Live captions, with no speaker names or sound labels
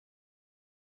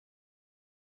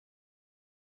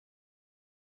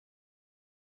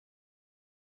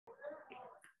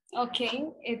Okay,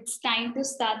 it's time to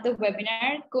start the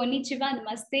webinar. Konnichiwa,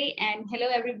 namaste, and hello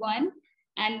everyone,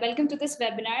 and welcome to this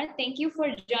webinar. Thank you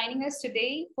for joining us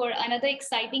today for another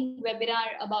exciting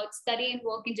webinar about study and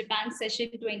work in Japan,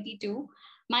 session 22.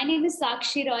 My name is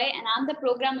Sakshi Roy, and I'm the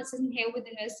program assistant here with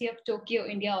the University of Tokyo,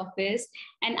 India office,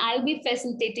 and I'll be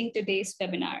facilitating today's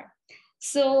webinar.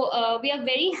 So we are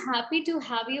very happy to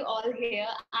have you all here,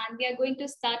 and we are going to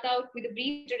start out with a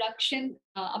brief introduction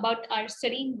about our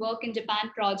studying work in Japan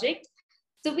project.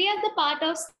 So we are the part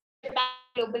of Japan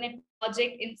Global Net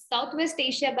project in Southwest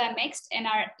Asia by MEXT, and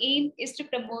our aim is to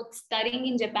promote studying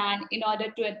in Japan in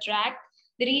order to attract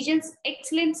the region's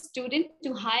excellent students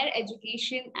to higher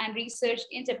education and research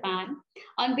in Japan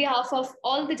on behalf of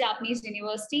all the Japanese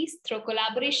universities through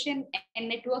collaboration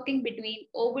and networking between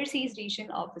overseas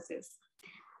regional offices.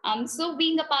 So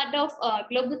being a part of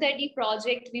Global 30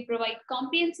 project, we provide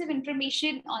comprehensive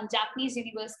information on Japanese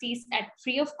universities at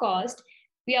free of cost.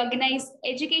 We organize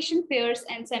education fairs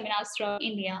and seminars throughout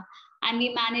India, and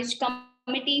we manage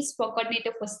committees for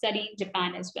coordinator for study in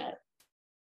Japan as well.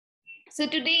 So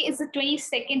today is the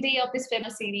 22nd day of this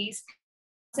webinar series,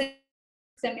 the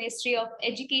Ministry of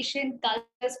Education, Culture,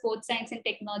 Sports Science and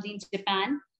Technology in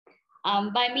Japan.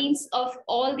 By means of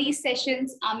all these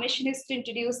sessions, our mission is to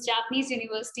introduce Japanese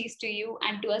universities to you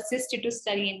and to assist you to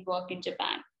study and work in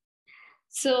Japan.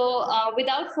 So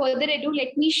without further ado,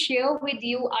 let me share with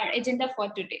you our agenda for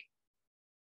today.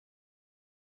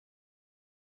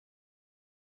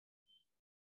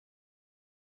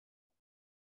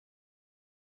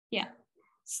 Yeah.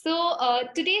 So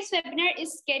today's webinar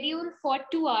is scheduled for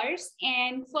 2 hours,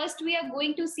 and first we are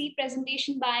going to see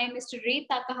presentation by Mr. Rei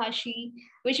Takahashi,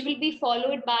 which will be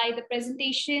followed by the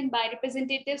presentation by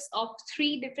representatives of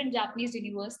 3 different Japanese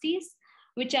universities,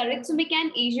 which are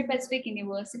Ritsumeikan Asia Pacific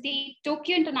University,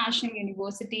 Tokyo International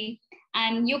University,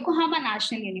 and Yokohama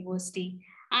National University.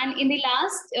 And in the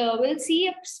last, we'll see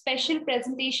a special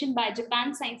presentation by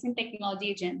Japan Science and Technology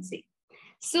Agency.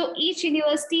 So each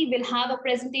university will have a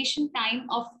presentation time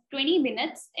of 20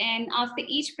 minutes. And after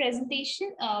each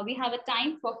presentation, we have a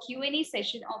time for Q&A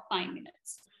session of 5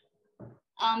 minutes.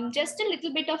 Just a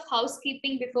little bit of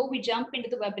housekeeping before we jump into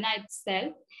the webinar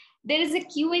itself. There is a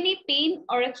Q&A pane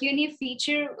or a Q&A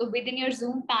feature within your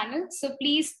Zoom panel. So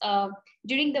please,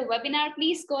 during the webinar,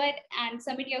 please go ahead and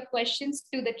submit your questions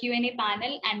to the Q&A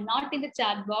panel and not in the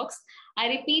chat box. I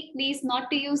repeat, please not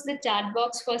to use the chat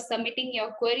box for submitting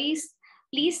your queries.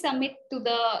 Please submit to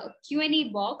the Q&A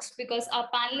box because our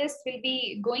panelists will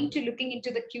be going to looking into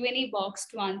the Q&A box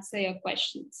to answer your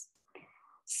questions.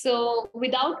 So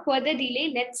without further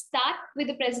delay, let's start with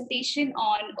the presentation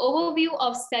on overview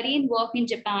of study and work in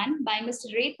Japan by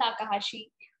Mr. Rei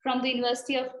Takahashi from the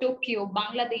University of Tokyo,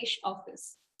 Bangladesh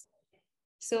office.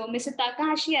 So Mr.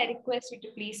 Takahashi, I request you to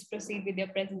please proceed with your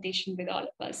presentation with all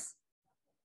of us.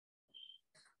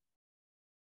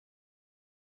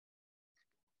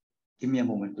 Give me a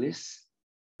moment, please.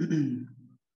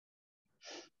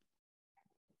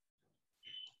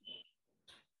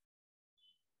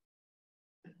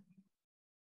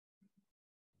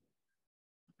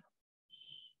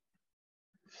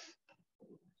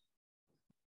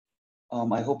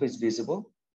 I hope it's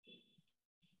visible.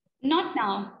 Not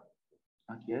now.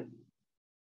 Not yet.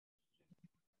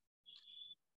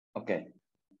 Okay.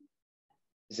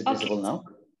 Is it visible now?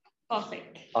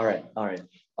 Perfect. All right. All right.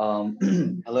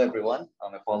 Hello, everyone.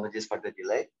 Apologies for the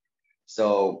delay.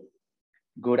 So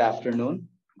good afternoon,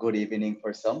 good evening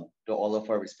for some to all of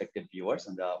our respective viewers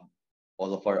and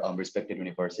all of our respective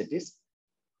universities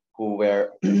who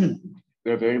were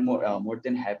we're very more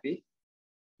than happy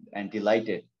and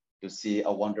delighted to see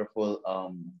a wonderful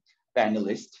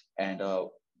panelist and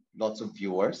lots of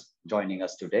viewers joining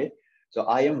us today. So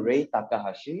I am Rei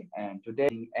Takahashi, and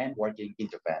today I'm working in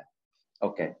Japan.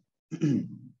 Okay.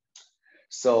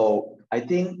 So I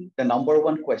think the number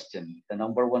one question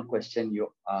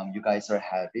you guys are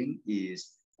having is,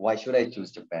 why should I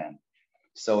choose Japan?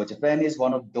 So Japan is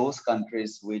one of those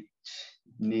countries which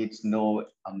needs no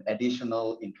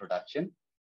additional introduction.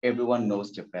 Everyone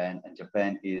knows Japan, and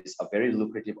Japan is a very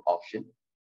lucrative option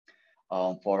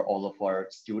for all of our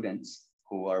students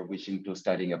who are wishing to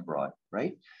study abroad,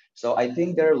 right? So I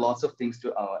think there are lots of things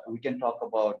to, we can talk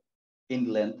about in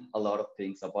length, a lot of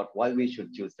things about why we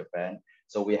should choose Japan.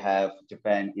 So we have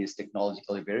Japan is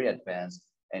technologically very advanced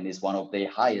and is one of the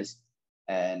highest.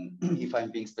 And if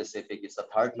I'm being specific, it's the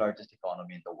third largest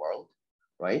economy in the world,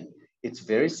 right? It's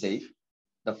very safe.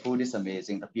 The food is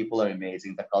amazing. The people are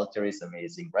amazing. The culture is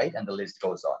amazing, right? And the list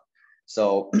goes on.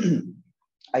 So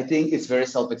I think it's very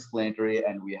self-explanatory,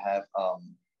 and we have,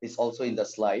 it's also in the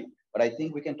slide, but I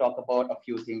think we can talk about a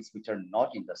few things which are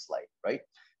not in the slide, right?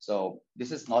 So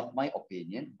this is not my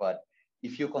opinion, but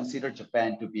if you consider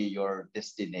Japan to be your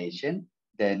destination,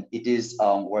 then it is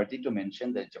worthy to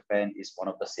mention that Japan is one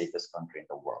of the safest country in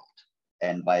the world.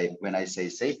 And by when I say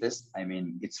safest, I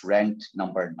mean it's ranked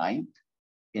number 9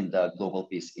 in the Global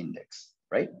Peace Index,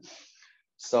 right?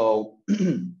 So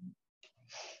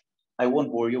I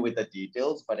won't bore you with the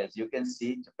details, but as you can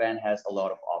see, Japan has a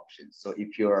lot of options. So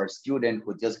if you're a student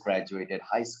who just graduated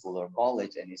high school or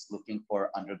college and is looking for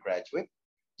undergraduate,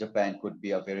 Japan could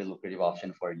be a very lucrative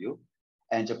option for you.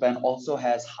 And Japan also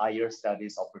has higher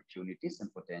studies opportunities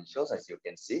and potentials. As you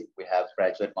can see, we have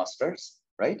graduate masters,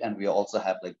 right? And we also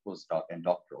have like postdoc and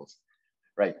doctorals,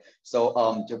 right?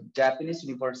 So Japanese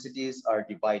universities are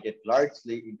divided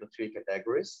largely into 3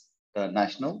 categories: the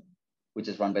national, which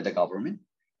is run by the government,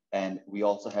 and we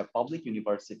also have public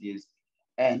universities,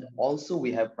 and also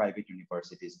we have private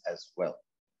universities as well.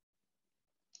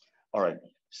 All right,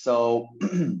 so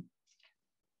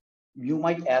you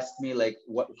might ask me like,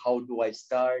 how do I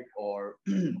start, or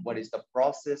what is the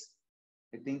process?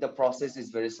 I think the process is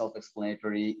very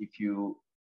self-explanatory. If you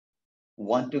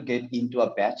want to get into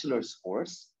a bachelor's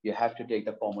course, you have to take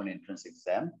the common entrance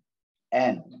exam.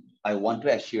 And I want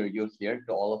to assure you here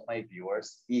to all of my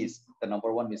viewers is the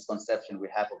number one misconception we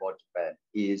have about Japan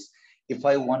is if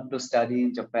I want to study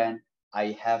in Japan,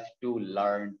 I have to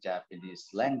learn Japanese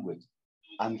language.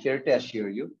 I'm here to assure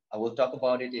you, I will talk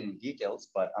about it in details,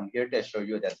 but I'm here to assure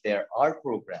you that there are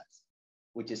programs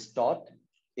which is taught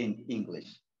in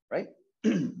English, right?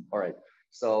 All right,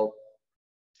 so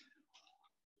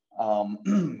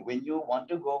when you want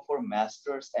to go for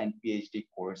master's and PhD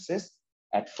courses,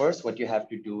 at first, what you have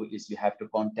to do is you have to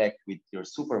contact with your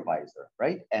supervisor,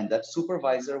 right? And that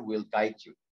supervisor will guide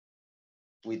you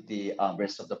with the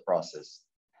rest of the process.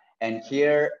 And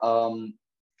here,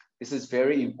 this is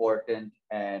very important.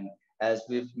 And as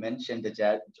we've mentioned,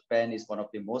 Japan is one of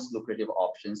the most lucrative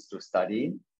options to study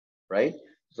in, right?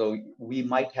 So we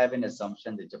might have an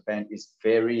assumption that Japan is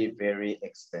very, very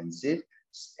expensive,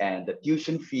 and the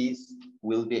tuition fees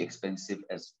will be expensive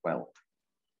as well.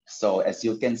 So as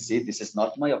you can see, this is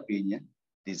not my opinion.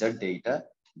 These are data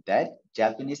that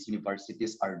Japanese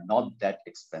universities are not that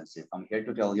expensive. I'm here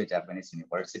to tell you Japanese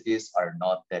universities are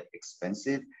not that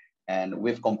expensive. And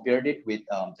we've compared it with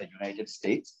the United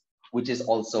States, which is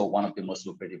also one of the most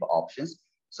lucrative options.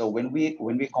 So when we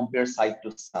compare side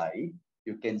to side,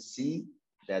 you can see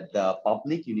that the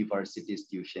public university's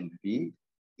tuition fee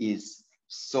is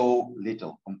so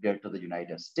little compared to the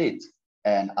United States.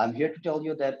 And I'm here to tell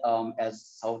you that as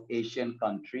South Asian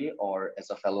country or as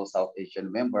a fellow South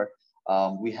Asian member,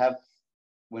 we have,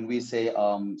 when we say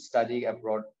studying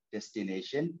abroad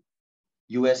destination,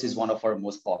 US is one of our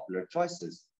most popular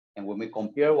choices. And when we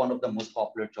compare one of the most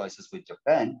popular choices with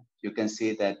Japan, you can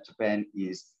see that Japan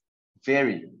is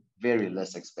very, very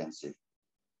less expensive.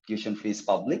 Tuition fees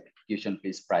public, tuition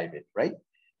fees private, right?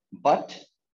 But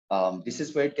this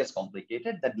is where it gets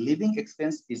complicated. That living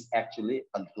expense is actually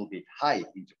a little bit high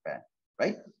in Japan,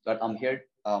 right? But I'm here,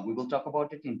 we will talk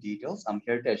about it in details. I'm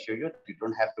here to assure you that you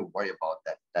don't have to worry about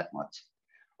that much.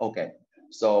 Okay,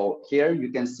 so here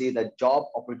you can see the job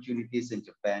opportunities in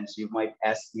Japan. So you might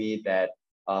ask me that,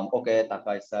 okay,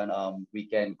 Takai-san, we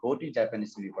can go to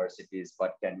Japanese universities,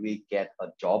 but can we get a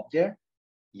job there?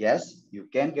 Yes, you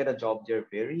can get a job there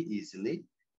very easily.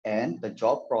 And the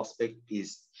job prospect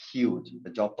is huge.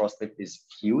 The job prospect is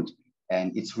huge,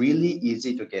 and it's really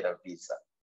easy to get a visa,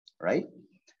 right?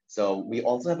 So we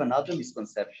also have another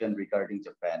misconception regarding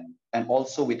Japan and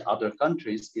also with other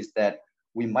countries is that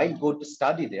we might go to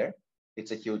study there.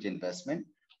 It's a huge investment,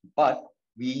 but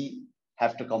we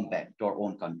have to come back to our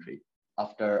own country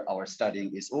after our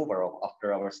studying is over, or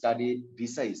after our study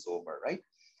visa is over, right?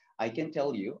 I can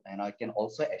tell you, and I can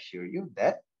also assure you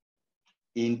that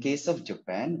in case of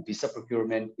Japan, visa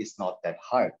procurement is not that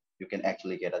hard. You can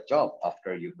actually get a job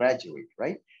after you graduate,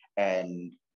 right?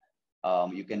 And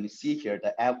you can see here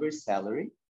the average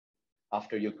salary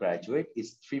after you graduate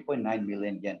is 3.9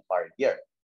 million yen per year.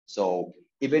 So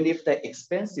even if the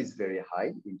expense is very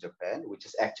high in Japan, which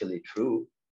is actually true,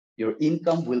 your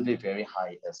income will be very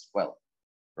high as well,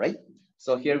 right?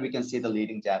 So here we can see the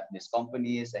leading Japanese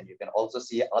companies, and you can also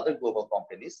see other global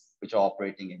companies which are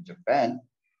operating in Japan.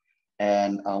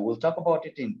 And we'll talk about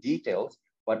it in details.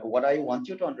 But what I want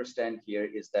you to understand here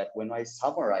is that when I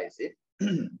summarize it,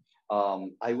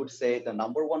 I would say the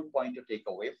number one point to take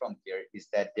away from here is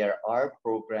that there are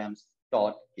programs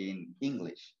taught in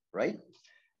English, right?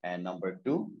 And number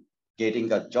two,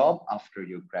 getting a job after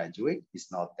you graduate is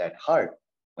not that hard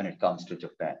when it comes to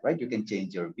Japan, right? You can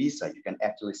change your visa. You can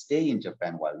actually stay in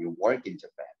Japan while you work in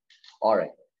Japan. All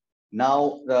right.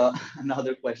 Now,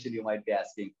 another question you might be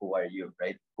asking, who are you,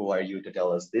 right? Who are you to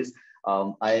tell us this?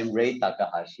 I am Ray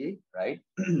Takahashi, right?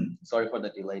 Sorry for the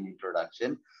delay in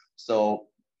introduction. So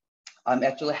I'm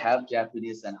actually half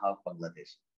Japanese and half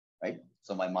Bangladeshi, right?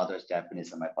 So my mother's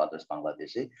Japanese and my father's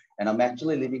Bangladeshi. And I'm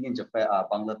actually living in Japan,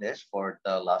 Bangladesh for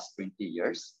the last 20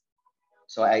 years.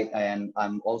 So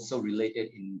I'm also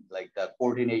related in like the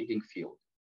coordinating field.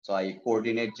 So I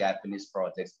coordinate Japanese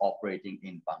projects operating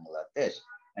in Bangladesh.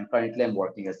 And currently I'm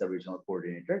working as the regional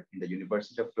coordinator in the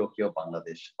University of Tokyo,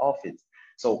 Bangladesh office.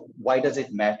 So why does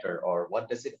it matter, or what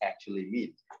does it actually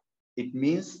mean? It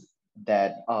means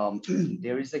that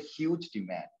there is a huge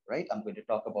demand, right? I'm going to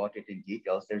talk about it in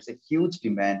details. There's a huge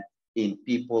demand in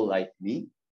people like me.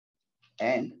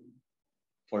 And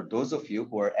for those of you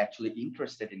who are actually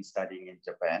interested in studying in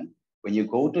Japan, when you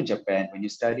go to Japan, when you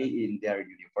study in their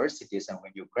universities and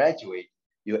when you graduate,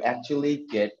 you actually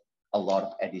get a lot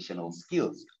of additional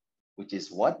skills, which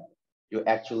is what? You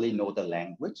actually know the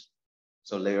language.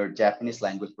 So your Japanese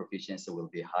language proficiency will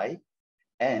be high.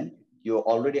 And you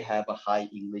already have a high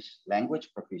English language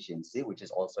proficiency, which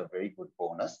is also a very good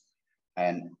bonus.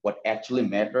 And what actually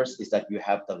matters is that you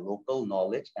have the local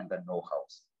knowledge and the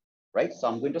know-hows, right? So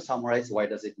I'm going to summarize why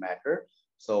does it matter.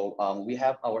 So we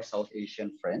have our South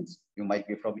Asian friends. You might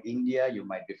be from India, you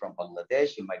might be from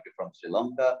Bangladesh, you might be from Sri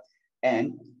Lanka.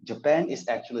 And Japan is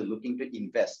actually looking to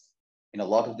invest in a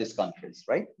lot of these countries,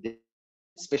 right?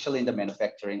 Especially in the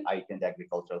manufacturing, IT, and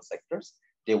agricultural sectors.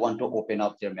 They want to open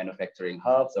up their manufacturing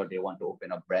hubs, or they want to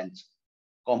open up branches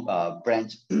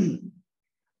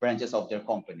of their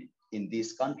company in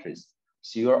these countries.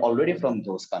 So you're already from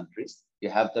those countries. You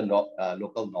have the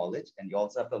local knowledge, and you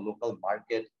also have the local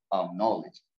market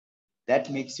knowledge.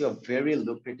 That makes you a very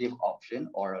lucrative option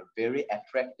or a very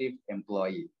attractive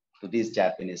employee to these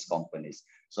Japanese companies.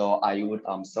 So I would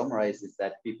summarize is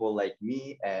that people like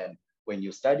me, and when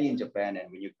you study in Japan and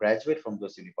when you graduate from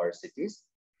those universities,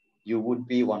 you would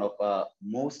be one of the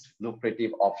most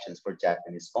lucrative options for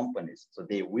Japanese companies. So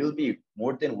they will be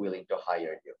more than willing to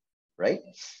hire you, right?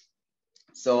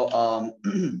 So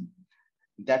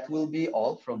that will be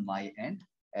all from my end.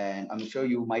 And I'm sure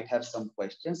you might have some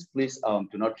questions. Please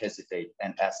do not hesitate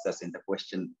and ask us in the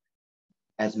question.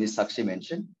 As Ms. Sakshi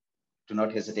mentioned, do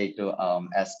not hesitate to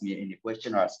ask me any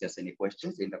question or ask us any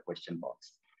questions in the question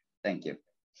box. Thank you.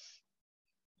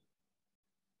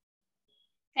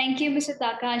 Thank you, Mr.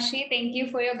 Takahashi. Thank you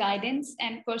for your guidance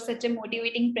and for such a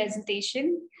motivating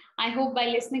presentation. I hope by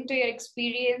listening to your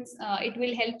experience, it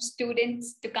will help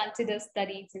students to consider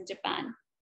studies in Japan.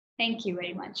 Thank you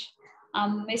very much.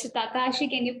 Mr. Takahashi,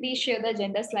 can you please share the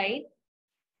agenda slide?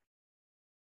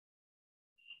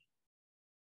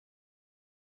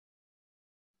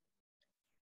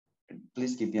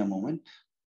 Please give me a moment.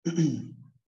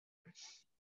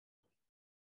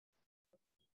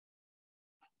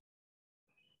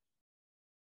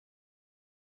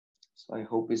 So I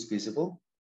hope it's visible.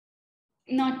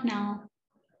 Not now.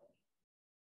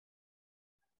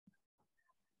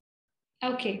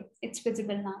 Okay, it's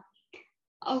visible now.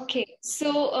 Okay,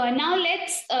 so now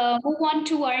let's move on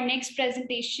to our next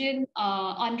presentation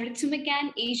on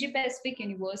Ritsumeikan Asia Pacific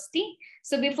University.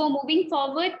 So before moving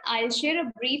forward, I'll share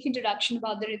a brief introduction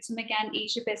about the Ritsumeikan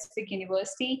Asia Pacific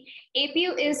University.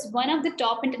 APU is one of the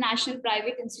top international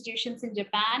private institutions in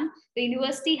Japan. The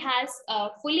university has a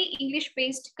fully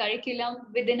English-based curriculum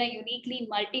within a uniquely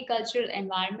multicultural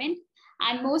environment.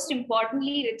 And most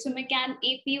importantly, Ritsumeikan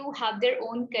APU have their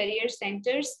own career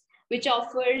centers, which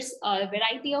offers a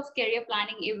variety of career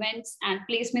planning events and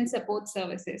placement support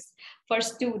services for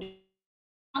students.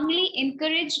 Strongly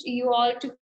encourage you all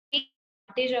to take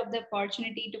advantage of the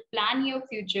opportunity to plan your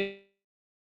future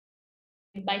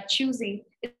by choosing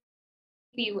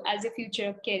you as a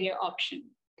future career option.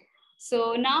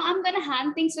 So now I'm going to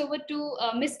hand things over to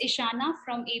Ms. Ishana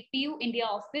from APU India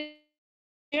office.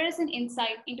 Share us an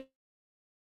insight into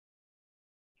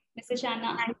Ms.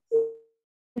 Ishana.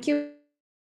 Thank you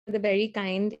for the very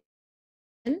kind.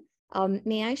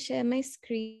 May I share my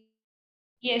screen?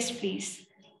 Yes, please.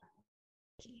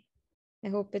 Okay. I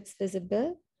hope it's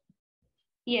visible.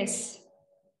 Yes.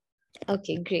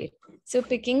 Okay, great. So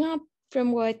picking up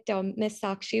from what Ms.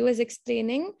 Sakshi was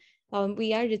explaining,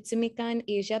 we are Ritsumeikan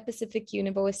Asia Pacific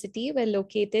University. We're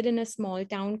located in a small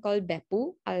town called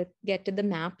Beppu. I'll get to the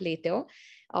map later.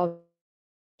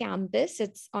 Campus,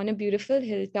 it's on a beautiful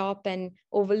hilltop and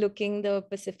overlooking the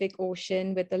Pacific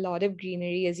Ocean with a lot of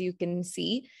greenery, as you can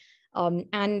see.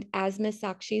 And as Ms.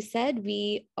 Sakshi said,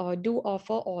 we do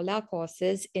offer all our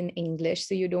courses in English,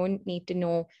 so you don't need to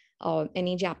know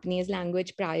any Japanese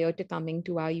language prior to coming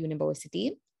to our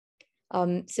university.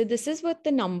 So this is what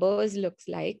the numbers looks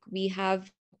like. We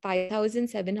have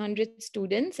 5,700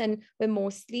 students, and we're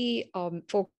mostly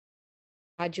focused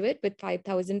graduate with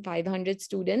 5,500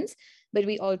 students, but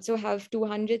we also have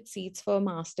 200 seats for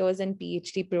masters and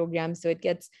PhD programs. So it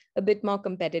gets a bit more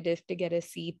competitive to get a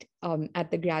seat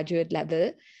at the graduate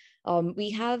level.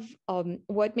 We have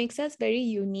what makes us very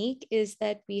unique is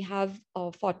that we have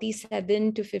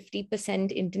 47 to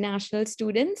 50% international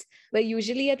students. We're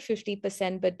usually at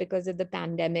 50%, but because of the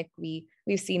pandemic, we've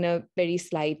seen a very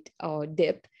slight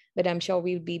dip, but I'm sure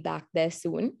we'll be back there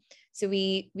soon. So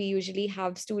we usually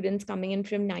have students coming in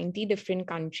from 90 different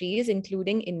countries,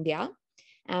 including India.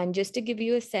 And just to give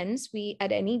you a sense, we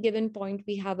at any given point,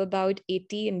 we have about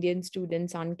 80 Indian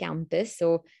students on campus.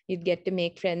 So you'd get to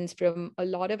make friends from a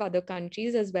lot of other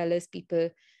countries, as well as people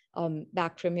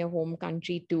back from your home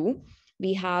country too.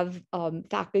 We have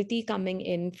faculty coming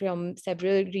in from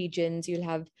several regions. You'll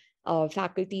have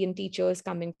faculty and teachers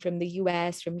coming from the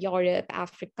US, from Europe,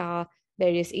 Africa,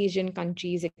 various Asian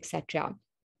countries, etc.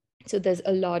 So there's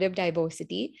a lot of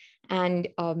diversity. And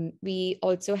we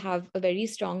also have a very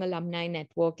strong alumni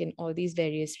network in all these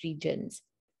various regions.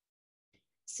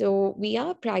 So we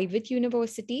are a private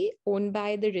university owned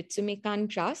by the Ritsumikan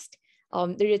Trust.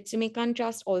 The Ritsumikan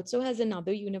Trust also has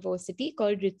another university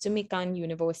called Ritsumikan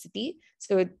University.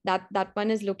 So that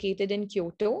one is located in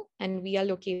Kyoto, and we are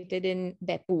located in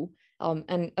Beppu.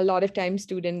 And a lot of times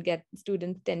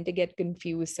students tend to get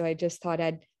confused. So I just thought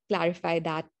I'd clarify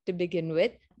that to begin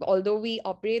with. Although we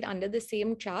operate under the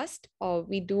same trust,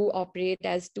 we do operate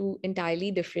as two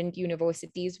entirely different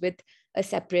universities with a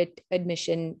separate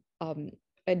admission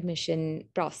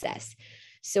process.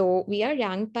 So we are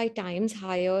ranked by Times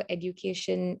Higher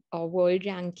Education World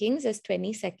Rankings as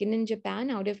 22nd in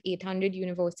Japan out of 800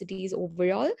 universities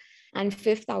overall, and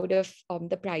 5th out of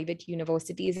the private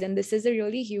universities. And this is a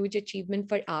really huge achievement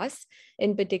for us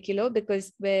in particular,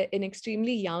 because we're an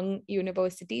extremely young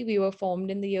university. We were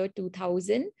formed in the year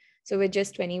 2000. So we're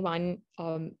just 21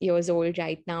 years old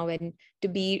right now. And to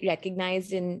be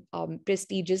recognized in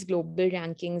prestigious global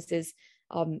rankings is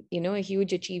a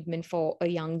huge achievement for a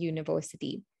young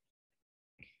university.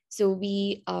 So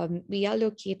we are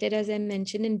located, as I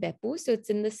mentioned, in Beppu. So it's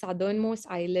in the southernmost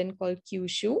island called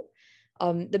Kyushu.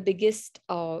 The biggest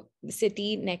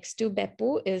city next to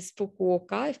Beppu is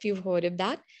Fukuoka, if you've heard of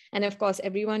that. And of course,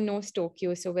 everyone knows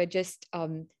Tokyo. So we're just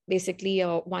basically a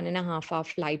 1.5-hour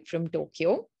flight from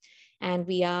Tokyo. And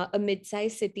we are a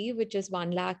mid-sized city, which is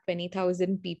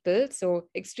 120,000 people. So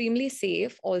extremely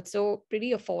safe, also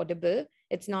pretty affordable.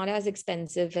 It's not as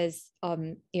expensive as,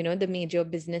 the major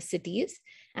business cities.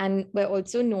 And we're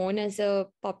also known as a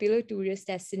popular tourist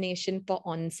destination for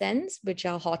onsens, which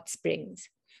are hot springs.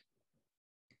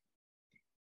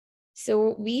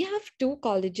 So we have two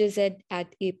colleges at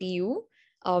APU.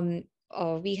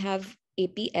 We have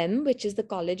APM, which is the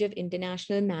College of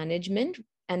International Management.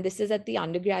 And this is at the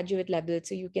undergraduate level.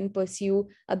 So you can pursue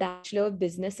a Bachelor of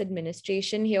Business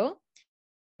Administration here.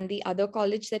 And the other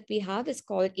college that we have is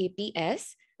called APS,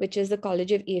 which is the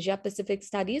College of Asia Pacific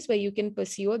Studies, where you can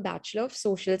pursue a Bachelor of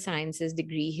Social Sciences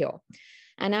degree here.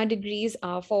 And our degrees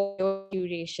are for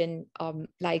duration,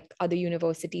 like other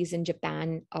universities in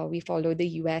Japan. We follow the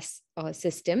US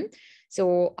system.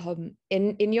 So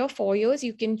in your 4 years,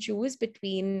 you can choose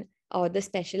between the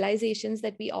specializations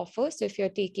that we offer. So if you're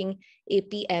taking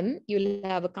APM, you'll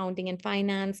have accounting and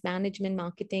finance, management,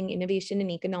 marketing, innovation, and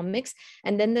economics.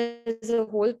 And then there's a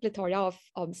whole plethora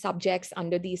of subjects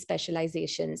under these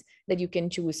specializations that you can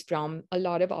choose from, a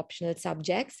lot of optional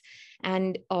subjects.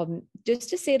 And just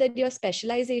to say that your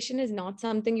specialization is not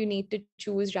something you need to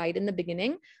choose right in the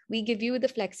beginning. We give you the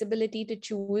flexibility to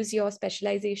choose your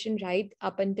specialization right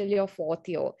up until your 4th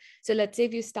year. So let's say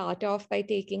if you start off by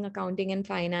taking accounting and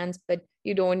finance, but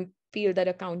you don't feel that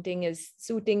accounting is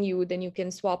suiting you, then you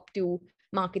can swap to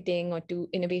marketing or to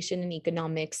innovation and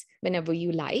economics whenever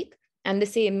you like. And the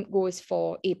same goes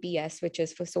for APS, which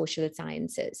is for social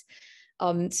sciences.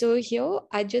 So here,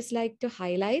 I'd just like to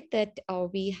highlight that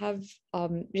we have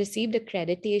received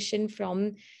accreditation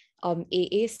from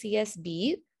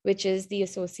AACSB, which is the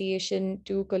Association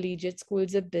to Collegiate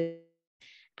Schools of Business.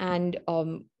 And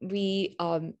we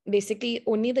basically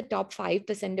only the top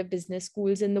 5% of business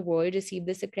schools in the world receive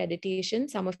this accreditation.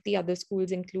 Some of the other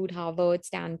schools include Harvard,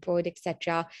 Stanford,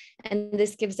 etc. And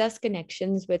this gives us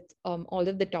connections with all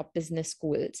of the top business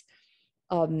schools.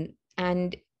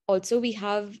 And also, we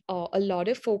have a lot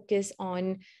of focus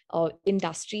on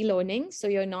industry learning. So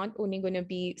you're not only going to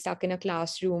be stuck in a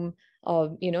classroom,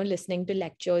 listening to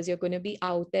lectures. You're going to be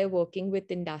out there working with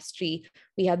industry.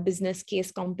 We have business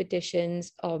case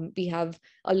competitions. We have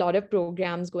a lot of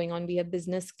programs going on. We have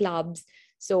business clubs.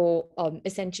 So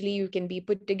essentially, you can be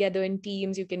put together in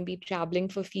teams, you can be traveling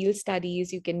for field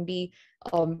studies, you can be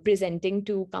presenting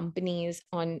to companies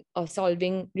on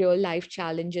solving real life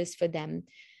challenges for them.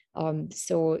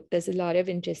 So there's a lot of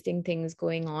interesting things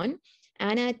going on.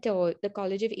 And at the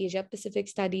College of Asia Pacific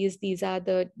Studies, these are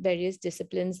the various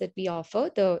disciplines that we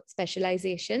offer, the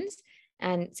specializations,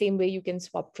 and same way you can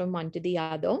swap from one to the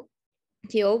other.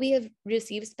 Here we have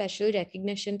received special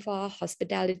recognition for our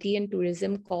hospitality and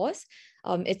tourism course.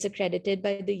 It's accredited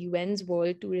by the UN's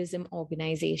World Tourism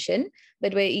Organization,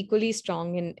 but we're equally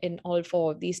strong in all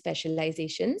four of these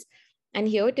specializations. And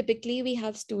here, typically, we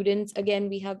have students, again,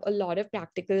 we have a lot of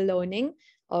practical learning.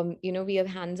 We have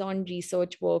hands-on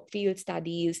research work, field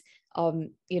studies,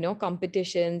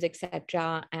 competitions,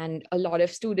 etc., and a lot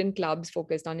of student clubs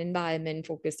focused on environment,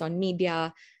 focused on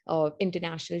media,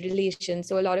 international relations.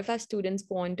 So a lot of our students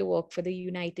go on to work for the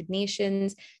United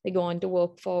Nations. They go on to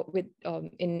work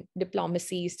in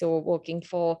diplomacy, so working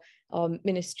for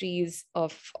ministries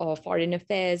of foreign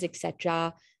affairs,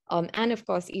 etc., and of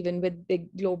course, even with big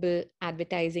global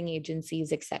advertising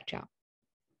agencies, etc.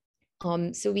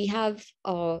 So we have,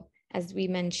 as we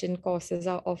mentioned, courses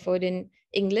are offered in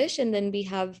English, and then we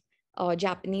have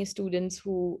Japanese students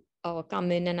who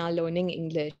come in and are learning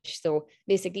English. So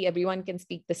basically everyone can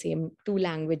speak the same two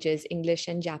languages, English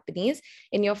and Japanese.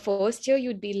 In your first year,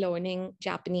 you'd be learning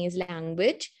Japanese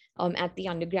language at the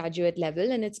undergraduate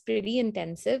level, and it's pretty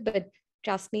intensive, but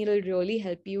trust me, it'll really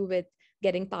help you with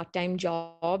getting part-time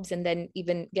jobs and then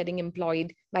even getting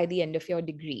employed by the end of your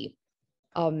degree.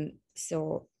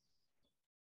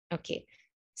 Okay.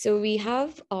 So we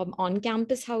have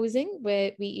on-campus housing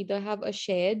where we either have a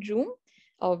shared room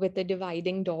with a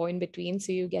dividing door in between,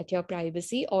 so you get your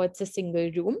privacy, or it's a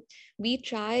single room. We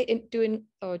try to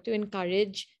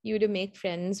encourage you to make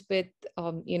friends with,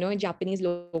 a Japanese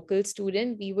local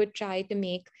student. We would try to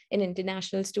make an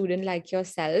international student like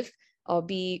yourself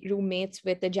be roommates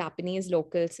with a Japanese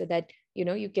local, so that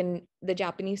the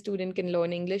Japanese student can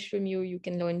learn English from you. You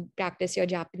can practice your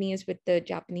Japanese with the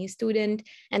Japanese student,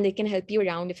 and they can help you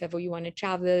around if ever you want to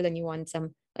travel and you want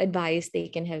some advice, they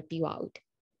can help you out.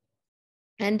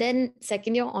 And then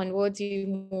second year onwards,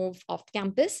 you move off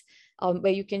campus,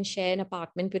 where you can share an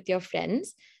apartment with your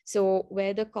friends. So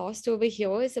where the cost over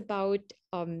here is about,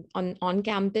 on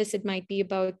campus, it might be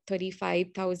about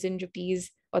 35,000 rupees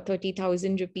or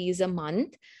 30,000 rupees a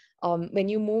month. When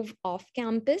you move off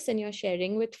campus and you're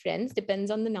sharing with friends, depends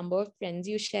on the number of friends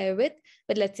you share with.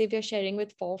 But let's say if you're sharing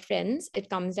with 4 friends, it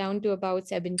comes down to about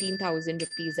 17,000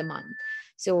 rupees a month.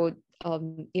 So,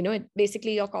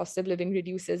 basically your cost of living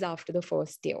reduces after the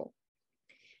first year.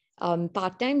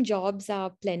 Part-time jobs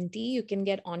are plenty. You can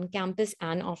get on-campus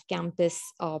and off-campus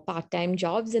part-time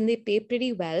jobs, and they pay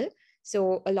pretty well.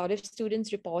 So a lot of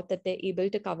students report that they're able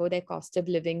to cover their cost of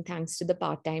living thanks to the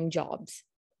part-time jobs.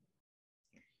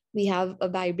 We have a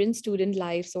vibrant student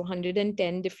life, so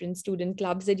 110 different student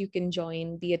clubs that you can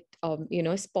join, be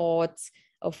it sports,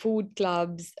 food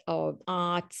clubs,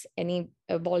 arts, any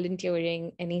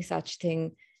volunteering, any such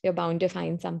thing. You're bound to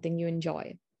find something you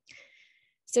enjoy.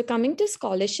 So coming to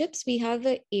scholarships, we have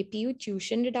a APU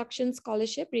tuition reduction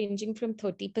scholarship ranging from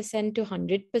 30% to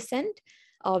 100%.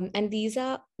 And these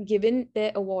are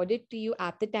they're awarded to you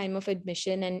at the time of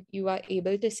admission, and you are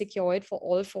able to secure it for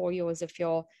all 4 years of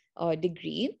your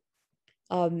degree.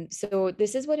 So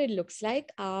this is what it looks like.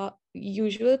 Our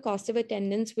usual cost of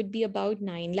attendance would be about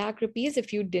 9 lakh rupees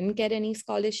if you didn't get any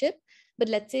scholarship. But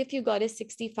let's say if you got a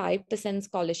 65%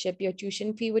 scholarship, your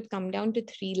tuition fee would come down to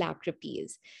 3 lakh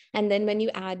rupees. And then when you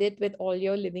add it with all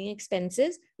your living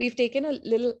expenses, we've taken a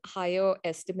little higher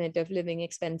estimate of living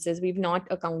expenses. We've not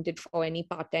accounted for any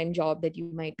part-time job that you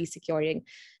might be securing.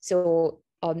 So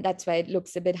that's why it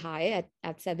looks a bit high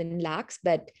at 7 lakhs.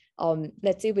 But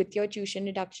let's say with your tuition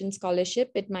reduction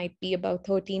scholarship, it might be about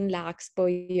 13 lakhs per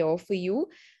year for you.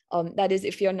 That is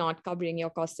if you're not covering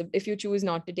your costs if you choose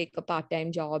not to take a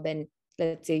part-time job, and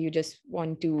let's say you just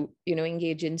want to,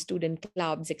 engage in student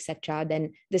clubs, etc.,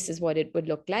 then this is what it would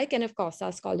look like. And of course,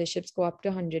 our scholarships go up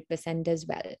to 100% as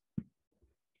well.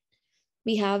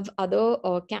 We have other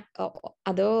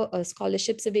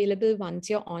scholarships available once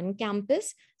you're on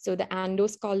campus. So the ANDO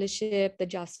scholarship, the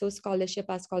JUSTO scholarship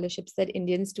are scholarships that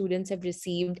Indian students have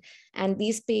received. And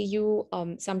these pay you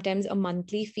sometimes a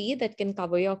monthly fee that can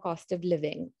cover your cost of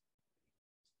living.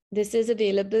 This is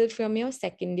available from your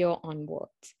second year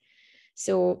onwards.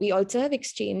 So we also have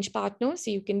exchange partners.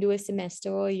 So you can do a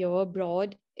semester or a year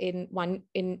abroad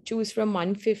choose from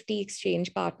 150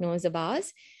 exchange partners of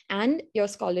ours, and your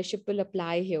scholarship will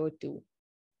apply here too.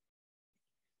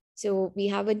 So we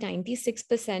have a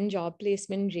 96% job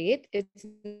placement rate. It's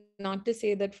not to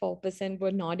say that 4%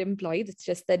 were not employed. It's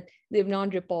just that they've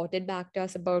not reported back to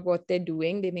us about what they're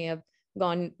doing. They may have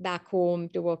gone back home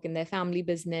to work in their family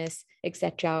business,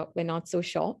 etc. We're not so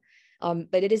sure.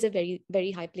 But it is a very, very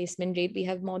high placement rate. We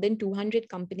have more than 200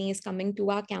 companies coming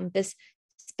to our campus,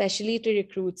 especially to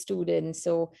recruit students.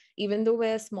 So even though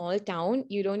we're a small town,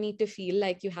 you don't need to feel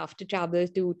like you have to travel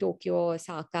to Tokyo or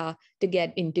Osaka to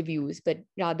get interviews, but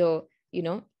rather,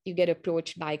 you get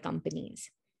approached by companies.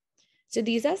 So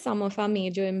these are some of our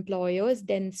major employers: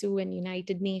 Dentsu and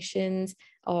United Nations,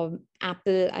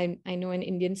 Apple. I know an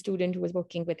Indian student who was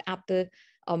working with Apple,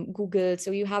 Google.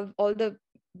 So you have all the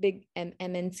big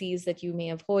MNCs that you may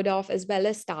have heard of, as well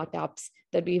as startups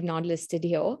that we've not listed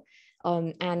here.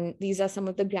 And these are some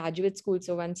of the graduate schools.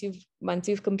 So once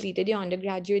you've completed your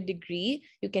undergraduate degree,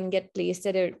 you can get placed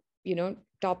at a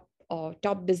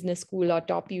top business school or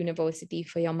top university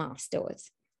for your master's.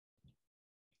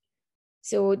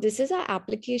 So this is our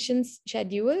applications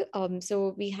schedule.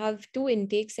 So we have 2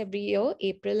 intakes every year,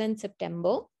 April and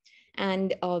September.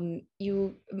 And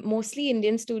mostly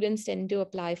Indian students tend to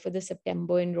apply for the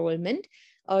September enrollment.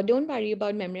 Don't worry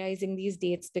about memorizing these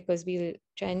dates, because we'll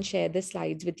try and share the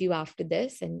slides with you after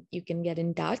this and you can get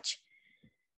in touch.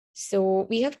 So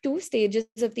we have 2 stages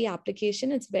of the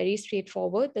application. It's very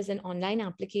straightforward. There's an online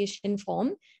application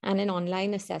form and an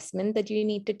online assessment that you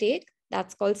need to take.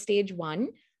 That's called stage 1.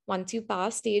 Once you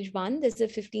pass stage 1, there's a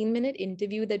 15-minute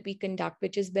interview that we conduct,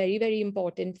 which is very, very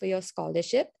important for your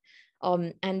scholarship.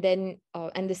 And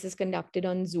this is conducted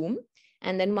on Zoom.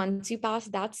 And then once you pass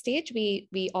that stage,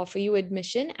 we offer you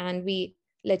admission and we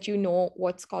let you know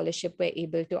what scholarship we're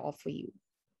able to offer you.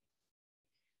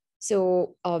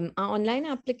 So our online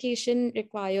application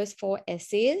requires 4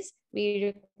 essays.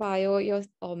 We require your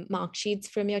mark sheets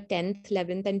from your 10th,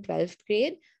 11th, and 12th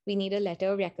grade. We need a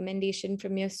letter of recommendation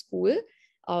from your school.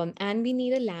 And we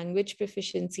need a language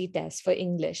proficiency test for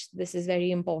English. This is very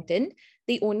important.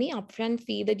 The only upfront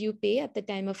fee that you pay at the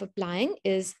time of applying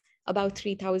is about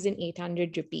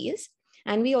 3,800 rupees.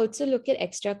 And we also look at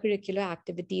extracurricular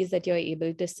activities that you're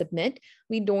able to submit.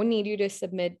 We don't need you to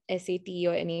submit SAT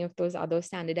or any of those other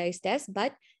standardized tests,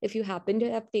 but if you happen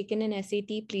to have taken an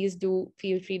SAT, please do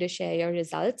feel free to share your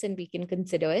results and we can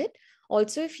consider it.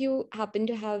 Also, if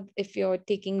you're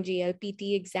taking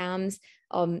GLPT exams,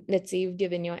 let's say you've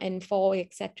given your N4,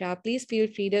 etc., please feel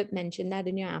free to mention that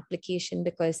in your application,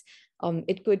 because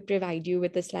it could provide you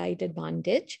with a slight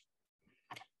advantage.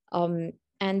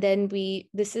 And then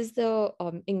this is the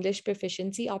English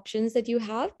proficiency options that you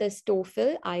have. There's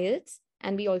TOEFL, IELTS,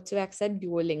 and we also accept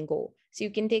Duolingo. So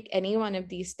you can take any one of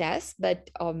these tests, but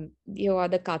here are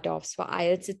the cutoffs. For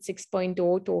IELTS, it's 6.0,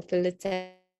 TOEFL, it's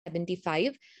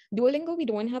 75. Duolingo, we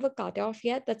don't have a cutoff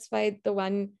yet. That's why the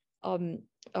one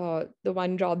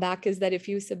drawback is that if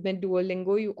you submit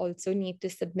Duolingo, you also need to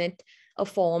submit a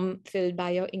form filled by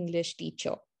your English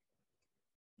teacher.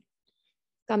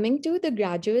 Coming to the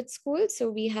graduate school, so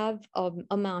we have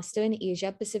a master in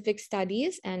Asia Pacific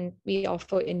Studies, and we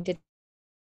offer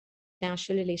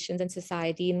international relations and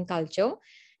society and culture.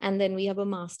 And then we have a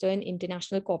master in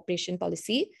international cooperation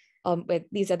policy, where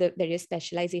these are the various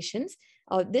specializations.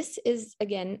 This is,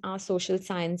 again, our social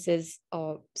sciences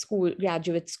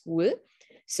graduate school.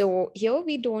 So here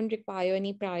we don't require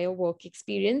any prior work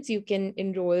experience. You can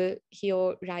enroll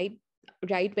here right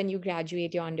when you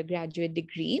graduate your undergraduate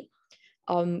degree.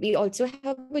 We also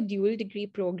have a dual degree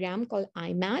program called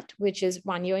IMAT, which is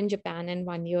 1 year in Japan and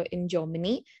 1 year in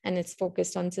Germany, and it's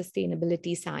focused on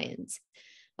sustainability science.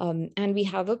 And we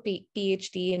have a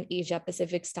PhD in Asia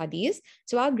Pacific Studies.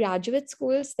 So our graduate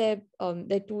schools, they're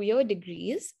 2-year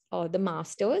degrees, the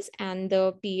master's, and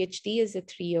the PhD is a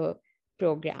 3-year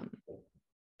program.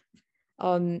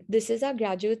 This is our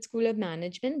Graduate School of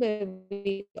Management, where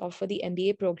we offer the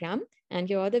MBA program, and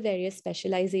here are the various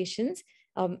specializations.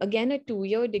 Again, a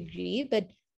 2-year degree,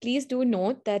 but please do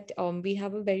note that we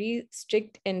have a very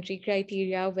strict entry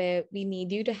criteria where we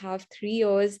need you to have 3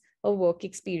 years of work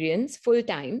experience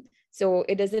full-time. So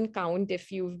it doesn't count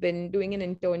if you've been doing an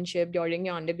internship during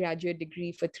your undergraduate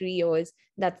degree for 3 years.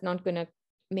 That's not going to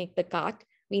make the cut.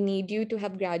 We need you to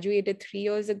have graduated 3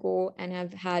 years ago and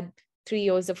have had 3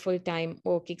 years of full-time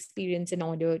work experience in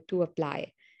order to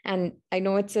apply. And I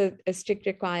know it's a strict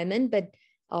requirement, but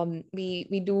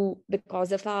we do,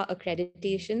 because of our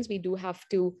accreditations, we do have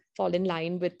to fall in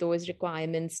line with those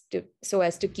requirements so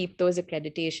as to keep those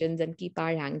accreditations and keep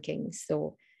our rankings.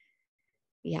 So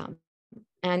yeah,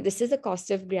 and this is the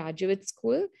cost of graduate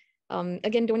school.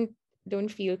 Again,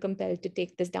 don't feel compelled to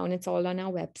take this down. It's all on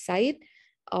our website.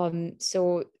 And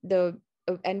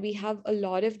we have a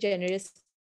lot of generous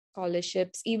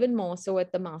scholarships, even more so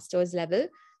at the master's level.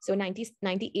 So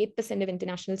 98% of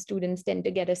international students tend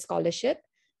to get a scholarship.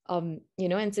 And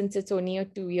since it's only a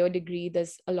 2-year degree,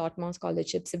 there's a lot more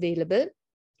scholarships available.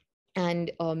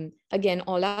 And again,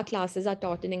 all our classes are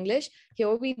taught in English.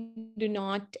 Here we do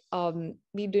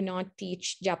not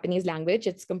teach Japanese language.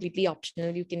 It's completely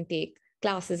optional. You can take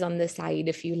classes on the side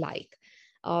if you like.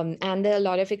 And there are a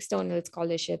lot of external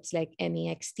scholarships like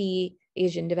MEXT,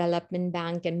 Asian Development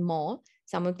Bank, and more.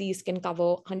 Some of these can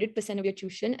cover 100% of your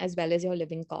tuition as well as your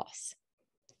living costs.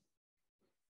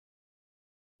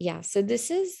 Yeah, so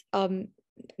this is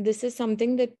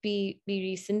something that we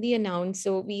recently announced.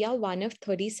 So we are one of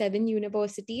 37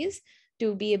 universities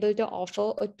to be able to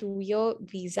offer a 2-year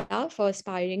visa for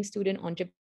aspiring student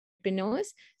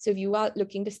entrepreneurs. So if you are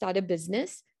looking to start a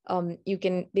business, you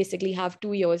can basically have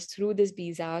 2 years through this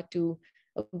visa to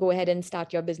go ahead and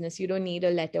start your business. You don't need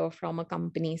a letter from a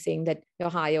company saying that you're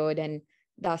hired and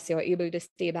thus you're able to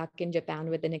stay back in Japan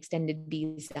with an extended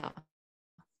visa.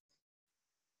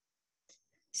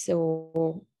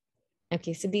 So,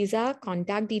 okay, so these are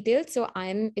contact details. So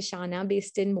I'm Ishana,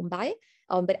 based in Mumbai,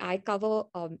 but I cover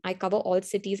all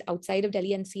cities outside of Delhi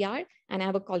NCR, and I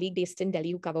have a colleague based in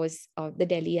Delhi who covers the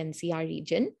Delhi NCR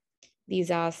region.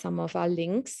 These are some of our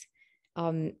links,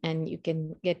 and you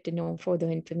can get to know further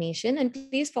information. And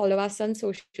please follow us on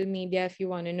social media if you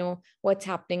want to know what's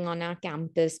happening on our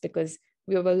campus, because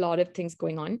we have a lot of things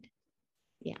going on.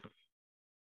 Yeah.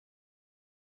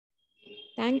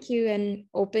 Thank you, and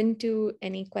open to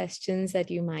any questions that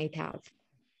you might have.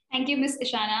 Thank you, Ms.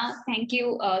 Ishana. Thank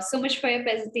you so much for your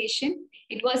presentation.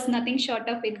 It was nothing short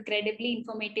of incredibly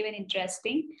informative and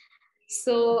interesting.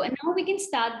 So now we can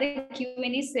start the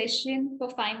Q&A session for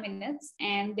 5 minutes.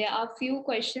 And there are a few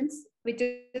questions which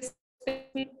is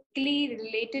specifically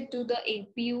related to the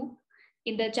APU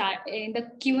in the chat, in the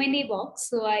Q&A box.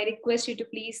 So I request you to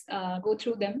please go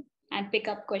through them and pick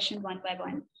up question one by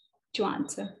one to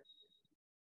answer.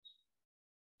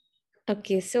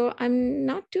 Okay, so I'm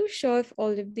not too sure if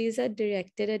all of these are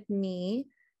directed at me.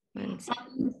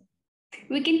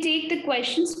 We can take the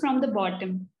questions from the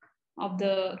bottom of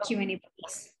the Q&A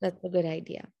box. That's a good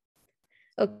idea.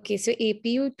 Okay, so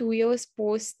APU 2 years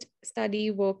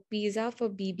post-study work visa for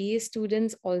BBA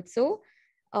students also.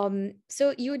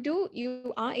 So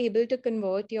you are able to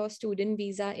convert your student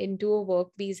visa into a work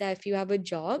visa if you have a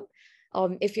job.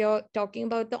 If you're talking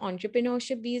about the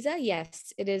entrepreneurship visa,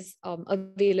 yes, it is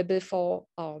available for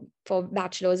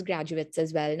bachelor's graduates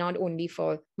as well, not only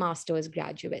for master's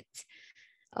graduates.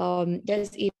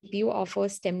 Does APU offer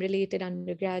STEM-related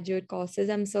undergraduate courses?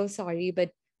 I'm so sorry,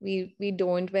 but we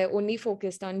don't. We're only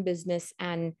focused on business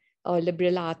and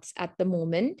liberal arts at the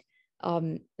moment,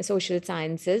 social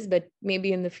sciences, but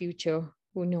maybe in the future,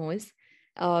 who knows?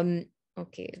 Okay,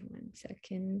 1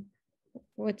 second.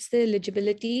 What's the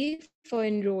eligibility for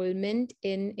enrollment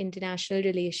in international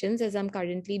relations, as I'm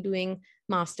currently doing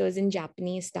master's in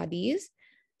Japanese studies?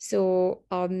 So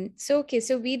okay,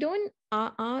 so we don't,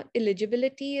 our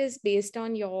eligibility is based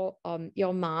on your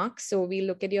marks. So we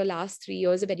look at your last 3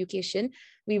 years of education.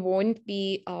 We won't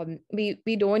be,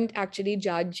 we don't actually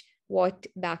judge what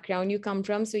background you come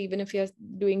from. So even if you're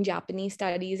doing Japanese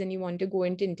studies and you want to go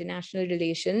into international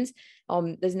relations,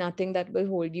 there's nothing that will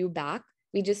hold you back.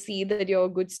 We just see that you're a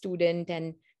good student,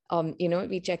 and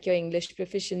we check your English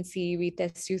proficiency, we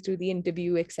test you through the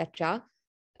interview, etc.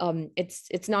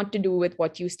 It's not to do with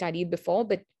what you studied before,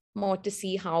 but more to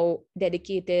see how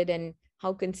dedicated and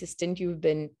how consistent you've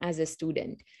been as a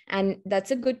student. And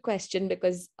that's a good question,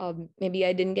 because maybe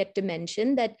I didn't get to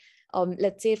mention that.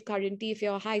 Let's say if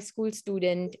you're a high school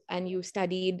student and you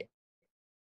studied,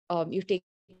 you've taken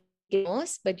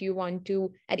commerce, but you want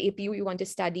to, at APU, you want to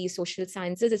study social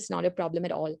sciences, it's not a problem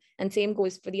at all. And same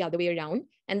goes for the other way around.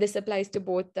 And this applies to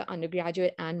both the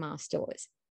undergraduate and masters.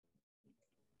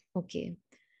 Okay.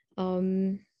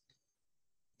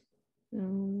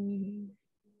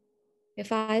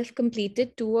 If I've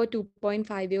completed 2 or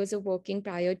 2.5 years of working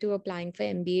prior to applying for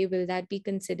MBA, will that be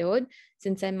considered,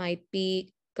 since I might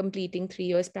be completing 3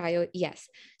 years prior? Yes.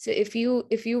 So if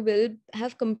you will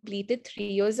have completed 3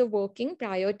 years of working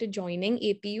prior to joining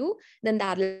APU, then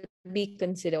that will be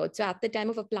considered. So at the time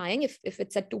of applying, if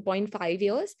it's at 2.5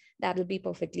 years, that will be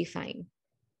perfectly fine.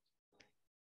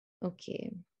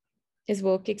 Okay. Is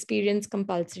work experience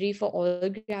compulsory for all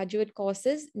graduate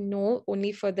courses? No,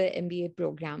 only for the MBA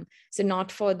program. So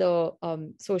not for the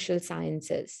social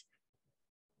sciences.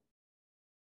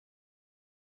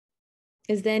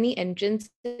 Is there any entrance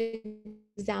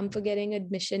exam for getting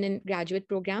admission in graduate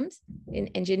programs? In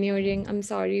engineering, I'm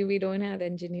sorry, we don't have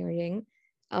engineering.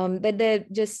 But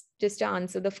just to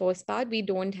answer the first part, we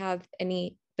don't have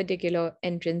any particular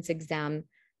entrance exam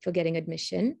for getting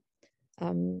admission.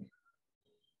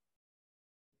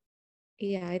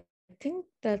 Yeah, I think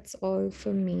that's all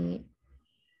for me.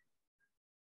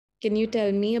 Can you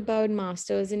tell me about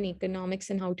Masters in Economics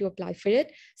and how to apply for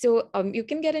it? So you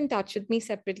can get in touch with me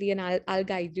separately and I'll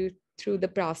guide you through the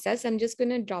process. I'm just going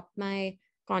to drop my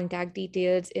contact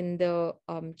details in the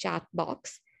chat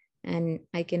box and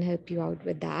I can help you out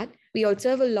with that. We also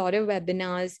have a lot of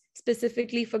webinars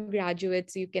specifically for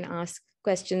graduates. So you can ask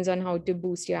questions on how to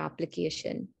boost your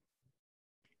application.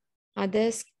 Are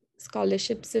there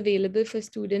scholarships available for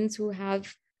students who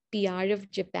have PR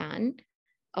of Japan?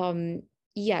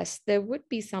 Yes, there would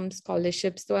be some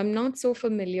scholarships, though I'm not so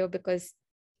familiar because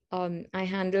I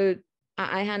handle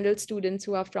students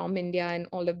who are from India and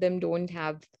all of them don't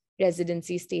have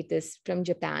residency status from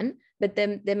Japan, but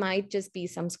then there might just be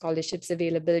some scholarships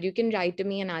available. You can write to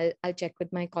me and I'll check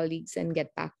with my colleagues and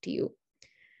get back to you.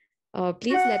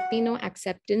 Please let me know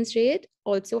acceptance rate.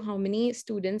 Also, how many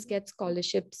students get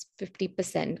scholarships?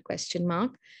 50% question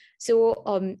mark. So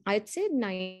I'd say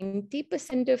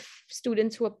 90% of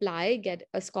students who apply get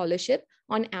a scholarship.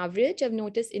 On average, I've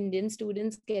noticed Indian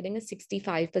students getting a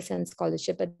 65%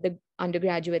 scholarship at the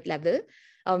undergraduate level.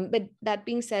 But that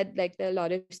being said, like there are a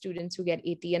lot of students who get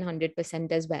 80 and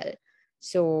 100% as well.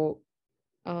 So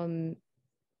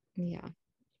yeah.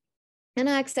 And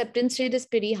our acceptance rate is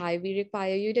pretty high. We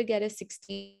require you to get a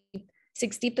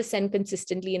 60%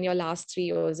 consistently in your last 3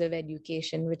 years of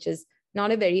education, which is not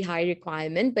a very high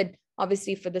requirement, but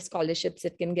obviously for the scholarships,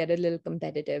 it can get a little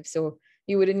competitive. So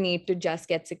you wouldn't need to just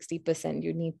get 60%.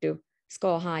 You need to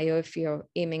score higher if you're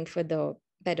aiming for the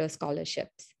better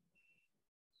scholarships.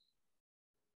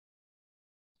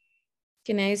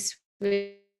 Can I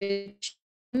switch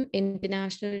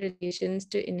international relations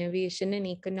to innovation and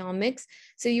economics?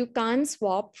 So you can't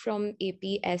swap from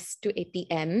APS to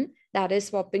APM. That is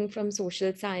swapping from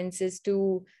social sciences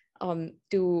to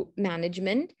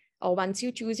management. Or once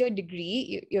you choose your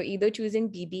degree, you're either choosing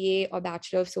BBA or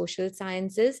Bachelor of Social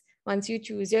Sciences. Once you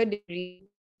choose your degree,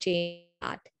 change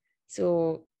that.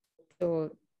 So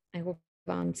I hope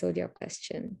I've answered your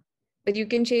question. But you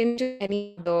can change to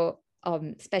any other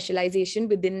specialization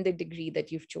within the degree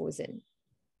that you've chosen.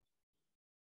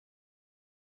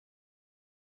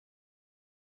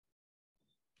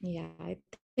 Yeah, I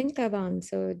think I've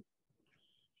answered.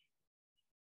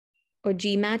 Or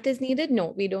GMAT is needed? No,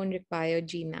 we don't require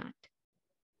GMAT.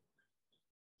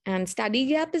 And study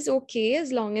gap is okay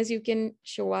as long as you can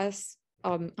show us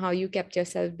how you kept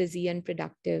yourself busy and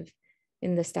productive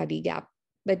in the study gap.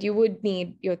 But you would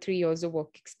need your 3 years of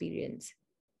work experience.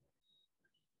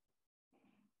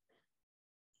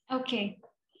 Okay.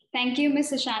 Thank you,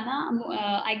 Ms. Ashana.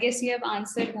 I guess you have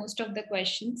answered most of the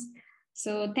questions.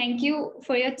 So thank you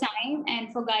for your time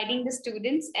and for guiding the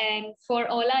students. And for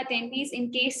all our attendees,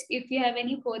 in case if you have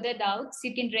any further doubts,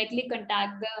 you can directly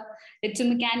contact the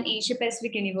Ritsumikhan Asia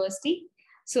Pacific University.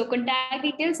 So contact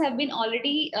details have been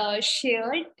already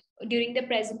shared during the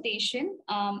presentation.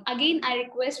 Again, I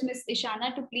request Ms.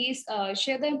 Ishana to please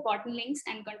share the important links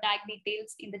and contact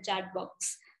details in the chat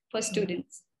box for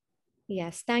students.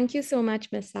 Yes, thank you so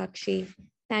much, Ms. Sakshi.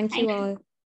 Thank you all.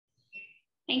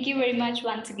 Thank you very much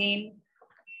once again.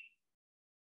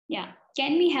 Yeah,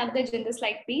 can we have the agenda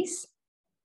slide, please?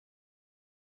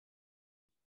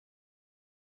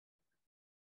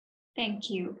 Thank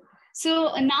you.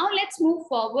 So now let's move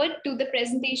forward to the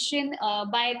presentation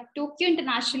by Tokyo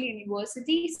International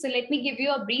University. So let me give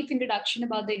you a brief introduction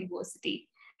about the university.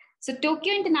 So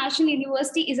Tokyo International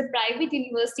University is a private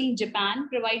university in Japan,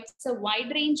 provides a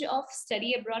wide range of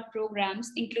study abroad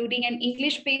programs, including an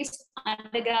English-based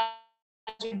undergraduate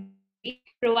degree,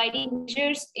 providing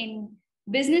majors in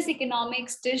business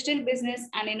economics, digital business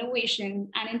and innovation,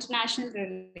 and international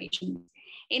relations.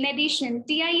 In addition,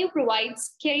 TIU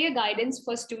provides career guidance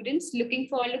for students looking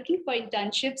for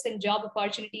internships and job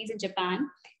opportunities in Japan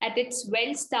at its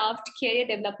well-staffed career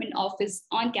development office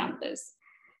on campus.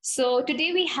 So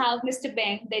today we have Mr.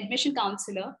 Ben, the admission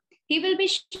counselor. He will be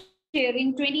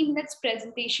sharing 20 minutes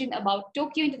presentation about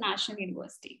Tokyo International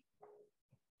University.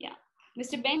 Yeah,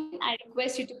 Mr. Ben, I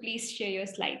request you to please share your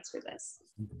slides with us.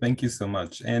 Thank you so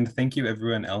much. And thank you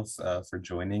everyone else for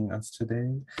joining us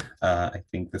today. I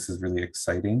think this is really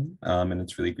exciting and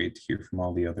it's really great to hear from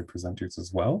all the other presenters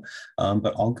as well.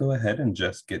 But I'll go ahead and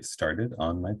just get started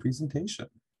on my presentation.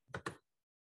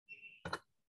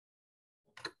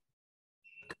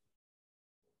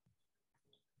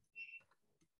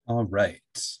 All right,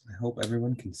 I hope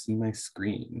everyone can see my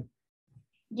screen.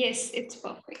 Yes, it's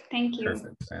perfect. Thank you.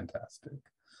 Perfect, fantastic.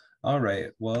 All right.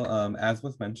 Well, as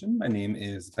was mentioned, my name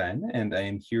is Ben, and I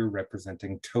am here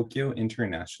representing Tokyo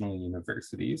International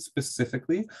University,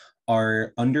 specifically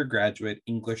our undergraduate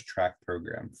English track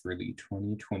program for the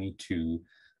 2022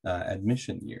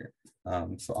 admission year.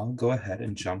 So I'll go ahead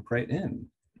and jump right in.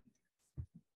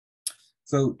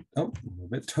 So,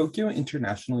 Tokyo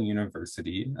International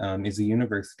University is a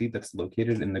university that's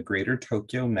located in the greater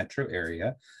Tokyo metro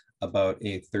area, about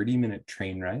a 30-minute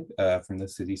train ride from the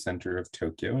city center of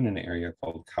Tokyo in an area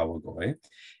called Kawagoe.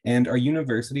 And our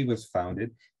university was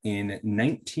founded in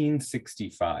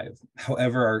 1965.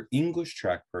 However, our English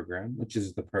track program, which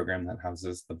is the program that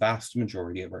houses the vast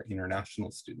majority of our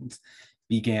international students,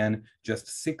 began just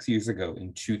 6 years ago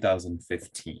in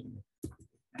 2015.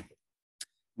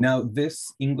 Now,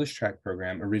 this English track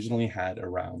program originally had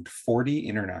around 40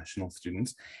 international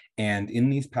students, and in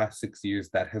these past 6 years,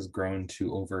 that has grown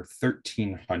to over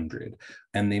 1,300,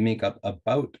 and they make up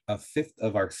about a fifth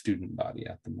of our student body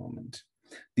at the moment.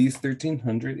 These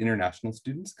 1,300 international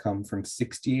students come from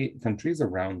 68 countries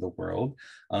around the world,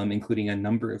 including a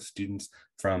number of students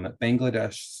from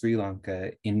Bangladesh, Sri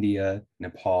Lanka, India,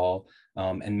 Nepal,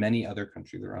 and many other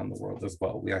countries around the world as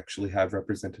well. We actually have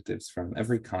representatives from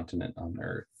every continent on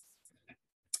Earth.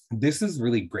 This is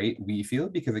really great, we feel,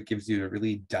 because it gives you a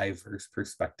really diverse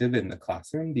perspective in the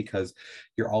classroom, because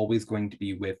you're always going to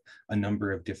be with a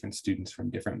number of different students from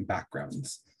different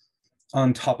backgrounds.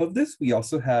 On top of this, we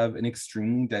also have an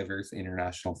extremely diverse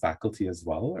international faculty as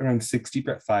well. Around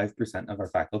 65% of our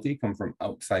faculty come from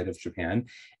outside of Japan,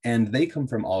 and they come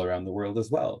from all around the world as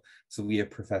well. So we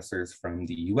have professors from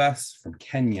the US, from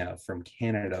Kenya, from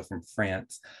Canada, from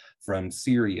France, from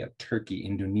Syria, Turkey,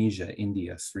 Indonesia,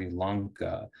 India, Sri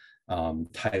Lanka,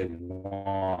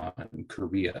 Taiwan,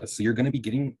 Korea. So you're going to be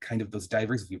getting kind of those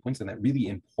diverse viewpoints and that really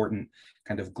important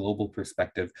kind of global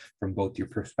perspective from both your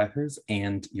professors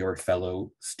and your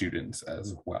fellow students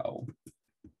as well.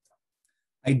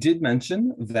 I did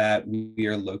mention that we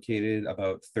are located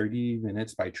about 30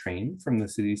 minutes by train from the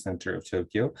city center of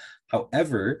Tokyo.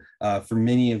 However, for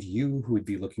many of you who would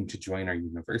be looking to join our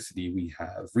university, we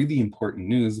have really important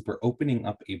news. We're opening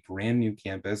up a brand new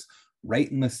campus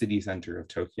right in the city center of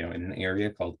Tokyo in an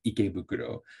area called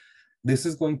Ikebukuro. This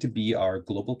is going to be our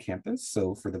global campus.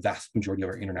 So for the vast majority of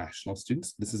our international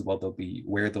students, this is where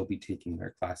they'll be taking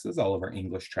their classes. All of our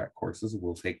English track courses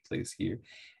will take place here.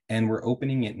 And we're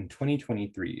opening it in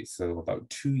 2023, so about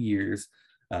 2 years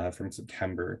from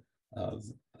September of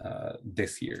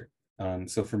this year.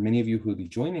 So for many of you who will be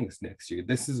joining us next year,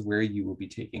 this is where you will be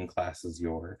taking classes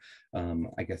your,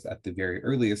 I guess at the very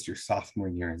earliest, your sophomore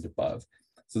year and above.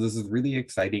 So this is really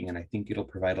exciting, and I think it'll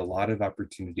provide a lot of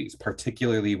opportunities,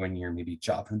 particularly when you're maybe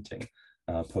job hunting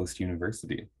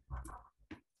post-university.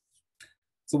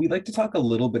 So we'd like to talk a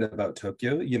little bit about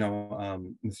Tokyo. You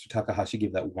know, Mr. Takahashi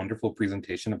gave that wonderful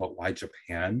presentation about why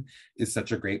Japan is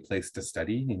such a great place to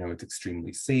study. You know, it's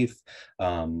extremely safe.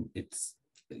 It's,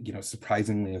 you know,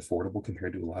 surprisingly affordable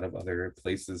compared to a lot of other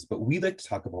places. But we'd like to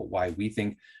talk about why we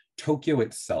think Tokyo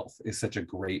itself is such a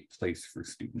great place for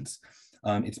students.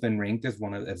 It's been ranked as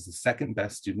the second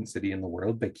best student city in the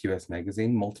world by QS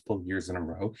Magazine multiple years in a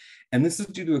row. And this is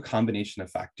due to a combination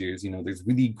of factors. You know, there's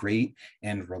really great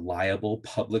and reliable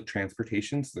public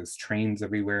transportation. So there's trains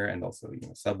everywhere, and also, you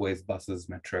know, subways, buses,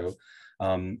 metro.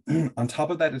 On top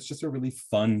of that, it's just a really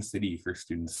fun city for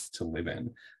students to live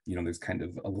in. You know, there's kind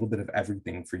of a little bit of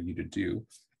everything for you to do.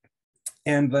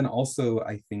 And then also,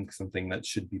 I think something that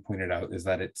should be pointed out is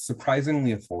that it's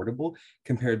surprisingly affordable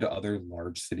compared to other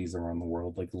large cities around the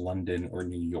world, like London or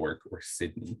New York or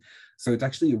Sydney. So it's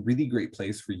actually a really great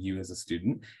place for you as a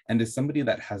student. And as somebody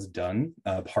that has done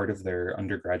part of their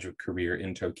undergraduate career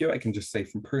in Tokyo, I can just say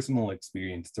from personal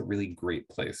experience, it's a really great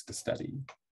place to study.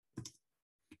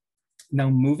 Now,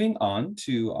 moving on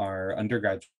to our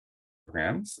undergraduate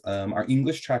programs. Our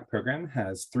English track program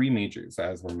has 3 majors,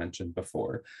 as were mentioned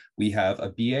before. We have a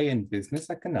BA in Business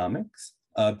Economics,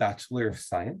 a Bachelor of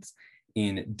Science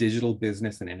in Digital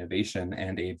Business and Innovation,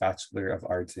 and a Bachelor of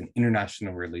Arts in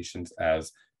International Relations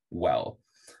as well.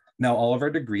 Now, all of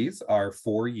our degrees are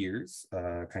 4 years,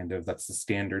 that's the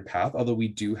standard path, although we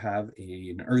do have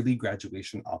an early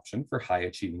graduation option for high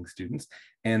achieving students.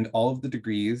 And all of the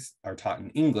degrees are taught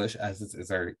in English, as this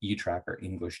is our E-Track or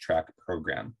English track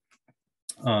program.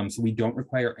 So we don't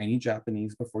require any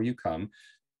Japanese before you come.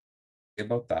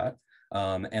 About that.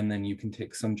 And then you can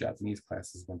take some Japanese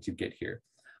classes once you get here.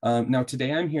 Now,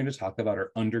 today I'm here to talk about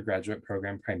our undergraduate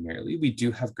program primarily. We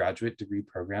do have graduate degree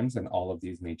programs in all of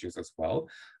these majors as well.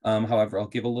 However, I'll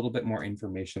give a little bit more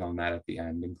information on that at the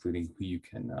end, including who you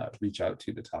can reach out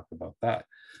to talk about that.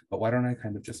 But why don't I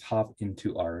kind of just hop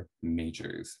into our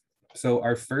majors? So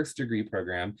our first degree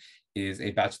program is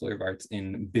a Bachelor of Arts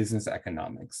in Business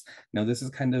Economics. Now, this is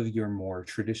kind of your more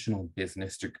traditional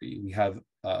business degree. We have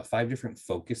 5 different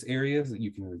focus areas that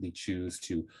you can really choose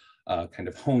to kind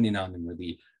of hone in on and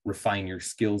really refine your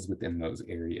skills within those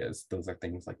areas. Those are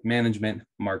things like management,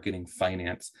 marketing,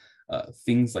 finance,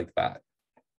 things like that.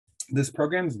 This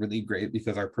program is really great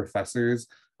because our professors,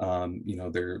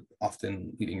 they're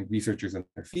often leading researchers in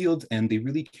their fields, and they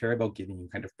really care about giving you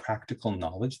kind of practical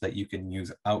knowledge that you can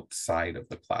use outside of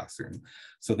the classroom.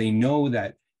 So they know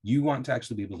that you want to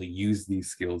actually be able to use these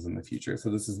skills in the future.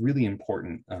 So this is really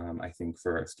important, I think,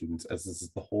 for our students, as this is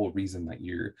the whole reason that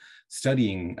you're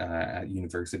studying at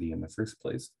university in the first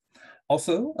place.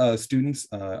 Also, students,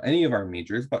 any of our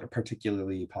majors, but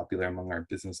particularly popular among our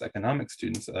business economics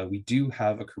students, we do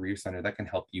have a career center that can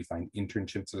help you find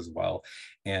internships as well.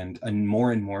 And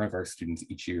more of our students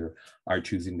each year are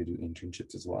choosing to do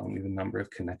internships as well. And we have a number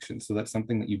of connections. So that's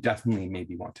something that you definitely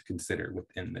maybe want to consider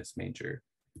within this major.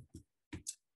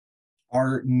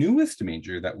 Our newest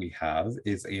major that we have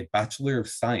is a Bachelor of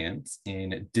Science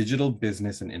in Digital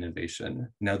Business and Innovation.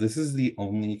 Now, this is the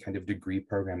only kind of degree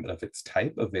program of its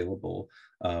type available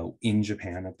in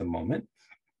Japan at the moment.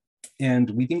 And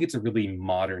we think it's a really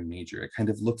modern major. It kind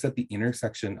of looks at the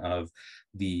intersection of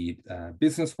the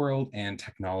business world and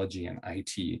technology and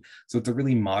IT. So it's a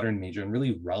really modern major and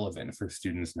really relevant for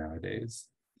students nowadays.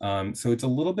 So it's a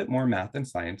little bit more math and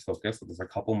science focused. So there's a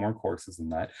couple more courses in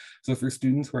that. So for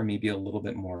students who are maybe a little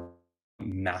bit more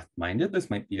math-minded, this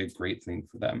might be a great thing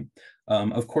for them.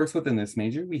 Of course, within this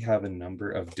major, we have a number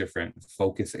of different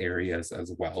focus areas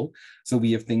as well. So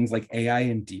we have things like AI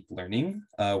and deep learning,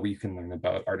 where you can learn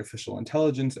about artificial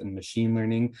intelligence and machine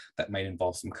learning that might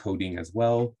involve some coding as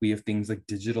well. We have things like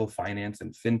digital finance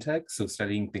and fintech, so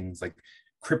studying things like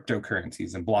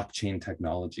cryptocurrencies and blockchain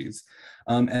technologies,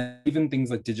 and even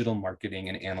things like digital marketing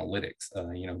and analytics.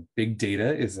 Big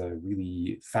data is a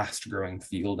really fast growing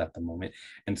field at the moment.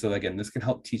 And so again, this can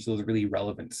help teach those really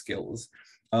relevant skills.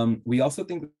 We also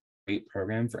think it's a great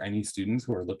program for any students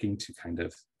who are looking to kind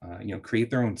of,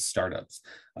 create their own startups,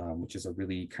 which is a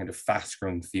really kind of fast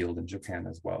growing field in Japan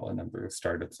as well. A number of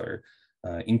startups are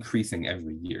increasing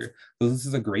every year. So this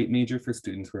is a great major for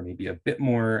students who are maybe a bit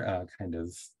more kind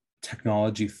of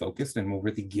technology focused and will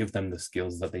really give them the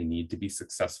skills that they need to be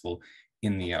successful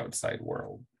in the outside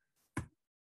world.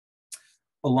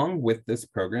 Along with this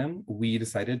program, we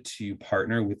decided to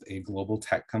partner with a global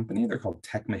tech company. They're called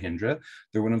Tech Mahindra.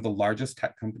 They're one of the largest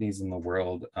tech companies in the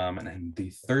world, and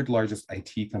the 3rd largest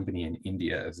IT company in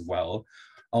India as well.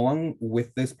 Along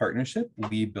with this partnership,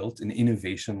 we built an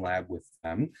innovation lab with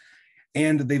them.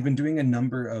 And they've been doing a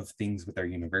number of things with our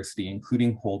university,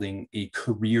 including holding a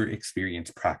career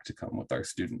experience practicum with our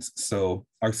students. So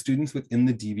our students within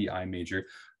the DBI major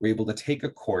were able to take a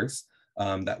course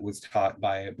that was taught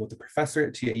by both the professor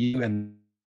at TAU and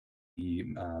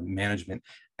the management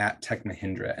at Tech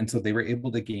Mahindra. And so they were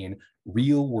able to gain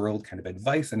real world kind of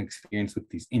advice and experience with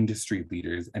these industry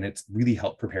leaders. And it's really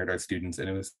helped prepare our students. And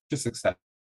it was just successful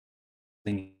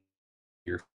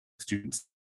your students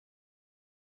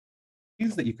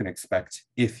that you can expect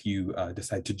if you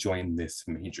decide to join this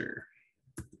major.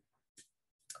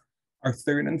 Our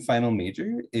 3rd and final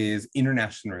major is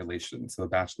International Relations, so a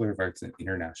Bachelor of Arts in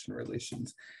International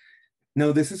Relations.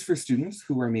 Now, this is for students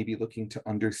who are maybe looking to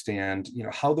understand,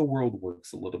 how the world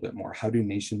works a little bit more. How do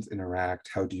nations interact?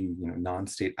 How do,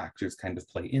 non-state actors kind of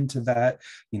play into that?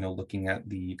 Looking at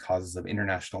the causes of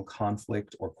international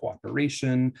conflict or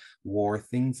cooperation, war,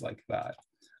 things like that.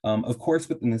 Of course,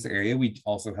 within this area, we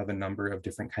also have a number of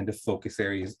different kind of focus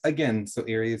areas. Again, so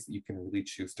areas that you can really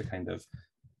choose to kind of,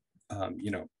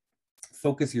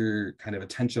 focus your kind of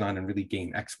attention on and really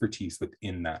gain expertise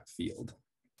within that field.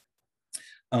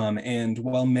 And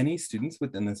while many students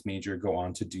within this major go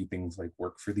on to do things like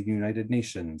work for the United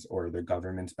Nations or their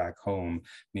governments back home,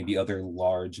 maybe other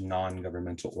large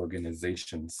non-governmental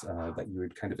organizations that you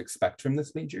would kind of expect from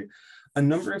this major, a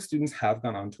number of students have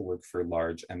gone on to work for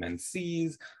large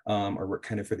MNCs or work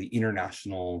kind of for the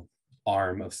international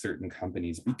arm of certain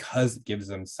companies because it gives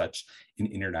them such an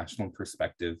international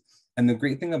perspective. And the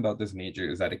great thing about this major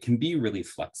is that it can be really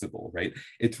flexible, right?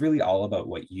 It's really all about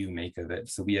what you make of it.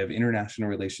 So we have international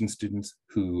relations students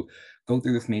who go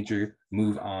through this major,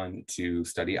 move on to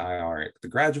study IR at the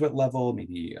graduate level,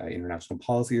 maybe international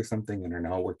policy or something, and are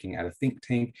now working at a think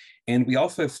tank. And we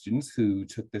also have students who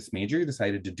took this major,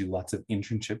 decided to do lots of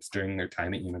internships during their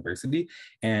time at university,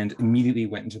 and immediately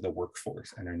went into the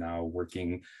workforce and are now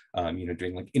working,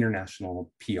 doing like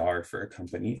international PR for a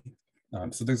company.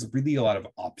 So there's really a lot of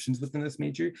options within this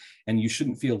major, and you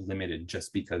shouldn't feel limited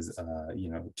just because,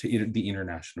 to the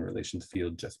international relations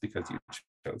field, just because you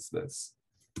chose this.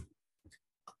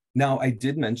 Now, I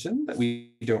did mention that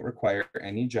we don't require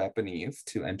any Japanese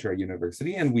to enter our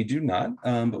university, and we do not,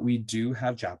 but we do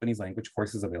have Japanese language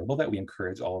courses available that we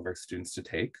encourage all of our students to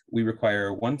take. We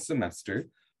require 1 semester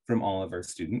from all of our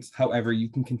students. However, you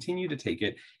can continue to take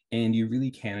it, and you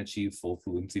really can achieve full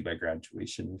fluency by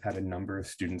graduation. We've had a number of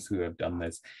students who have done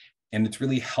this, and it's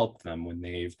really helped them when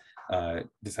they've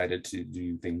decided to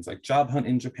do things like job hunt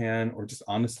in Japan, or just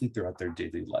honestly throughout their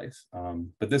daily life.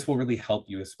 But this will really help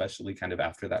you, especially kind of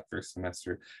after that first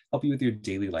semester, help you with your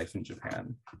daily life in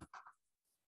Japan.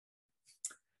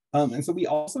 And so we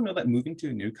also know that moving to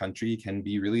a new country can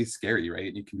be really scary,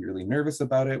 right? You can be really nervous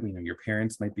about it. We know your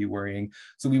parents might be worrying.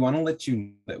 So we want to let you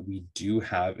know that we do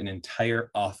have an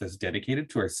entire office dedicated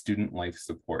to our student life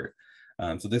support.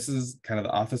 So this is kind of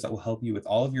the office that will help you with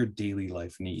all of your daily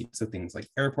life needs. So things like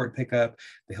airport pickup,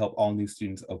 they help all new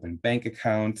students open bank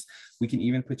accounts. We can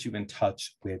even put you in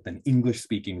touch with an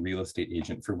English-speaking real estate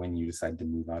agent for when you decide to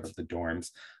move out of the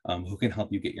dorms, who can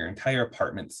help you get your entire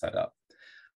apartment set up.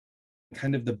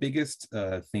 Kind of the biggest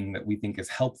thing that we think is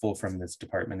helpful from this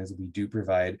department is we do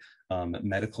provide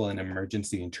medical and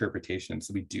emergency interpretation.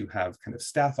 So we do have kind of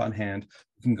staff on hand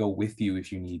who can go with you if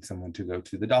you need someone to go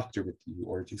to the doctor with you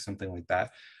or do something like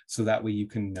that. So that way you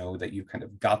can know that you kind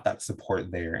of got that support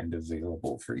there and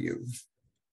available for you.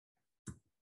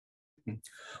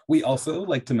 We also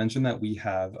like to mention that we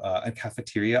have a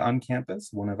cafeteria on campus.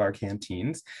 One of our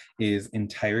canteens is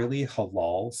entirely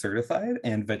halal certified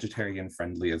and vegetarian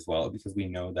friendly as well, because we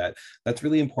know that that's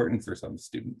really important for some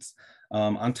students.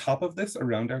 On top of this,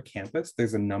 around our campus,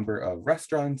 there's a number of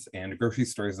restaurants and grocery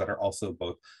stores that are also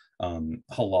both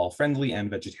halal friendly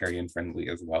and vegetarian friendly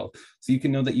as well. So you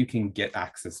can know that you can get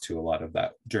access to a lot of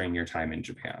that during your time in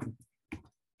Japan.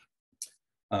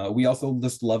 We also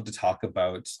just love to talk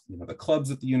about, the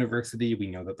clubs at the university. We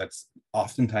know that that's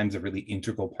oftentimes a really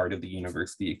integral part of the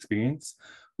university experience.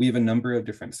 We have a number of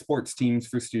different sports teams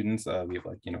for students. We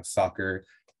have soccer,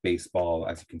 baseball,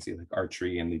 as you can see, like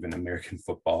archery and even American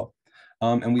football.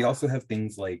 And we also have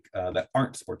things like that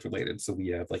aren't sports related. So we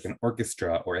have like an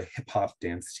orchestra or a hip hop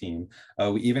dance team.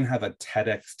 We even have a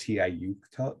TEDx TIU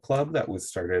club that was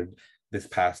started this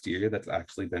past year that's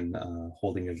actually been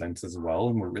holding events as well.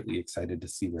 And we're really excited to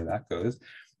see where that goes.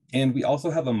 And we also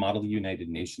have a Model United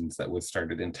Nations that was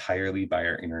started entirely by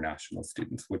our international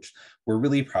students, which we're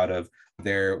really proud of.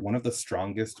 They're one of the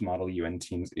strongest Model UN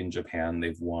teams in Japan.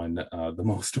 They've won the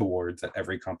most awards at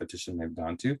every competition they've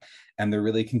gone to, and they're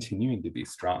really continuing to be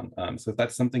strong. So if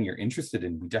that's something you're interested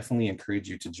in, we definitely encourage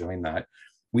you to join that.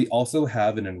 We also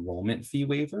have an enrollment fee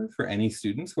waiver for any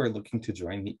students who are looking to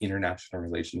join the International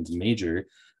Relations major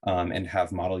and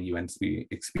have Model UN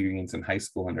experience in high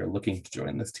school and are looking to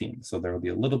join this team. So there will be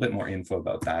a little bit more info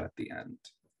about that at the end.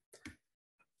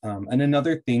 And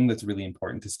another thing that's really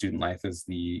important to student life is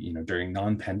during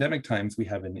non-pandemic times, we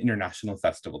have an international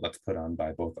festival that's put on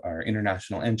by both our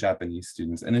international and Japanese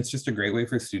students. And it's just a great way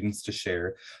for students to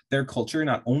share their culture,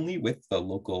 not only with the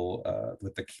local,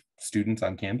 with the students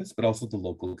on campus, but also the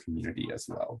local community as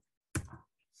well.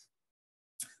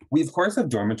 We, of course, have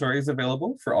dormitories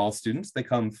available for all students. They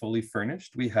come fully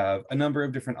furnished. We have a number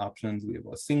of different options. We have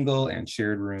a single and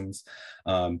shared rooms.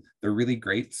 They're really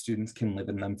great. Students can live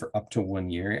in them for up to 1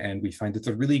 year. And we find it's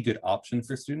a really good option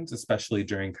for students, especially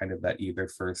during kind of that either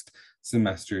first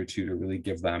semester or two, to really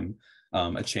give them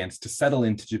a chance to settle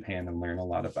into Japan and learn a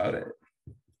lot about it.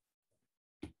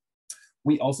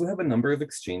 We also have a number of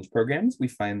exchange programs. We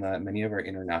find that many of our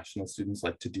international students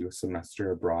like to do a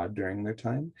semester abroad during their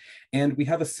time. And we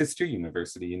have a sister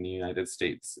university in the United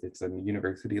States. It's a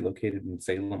university located in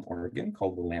Salem, Oregon,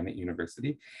 called Willamette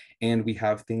University. And we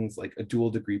have things like a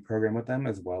dual degree program with them,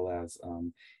 as well as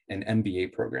an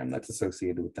MBA program that's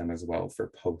associated with them as well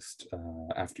for post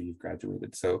after you've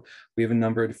graduated. So we have a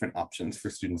number of different options for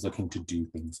students looking to do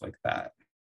things like that.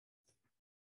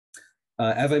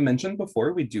 As I mentioned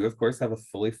before, we do, of course, have a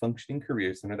fully functioning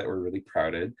career center that we're really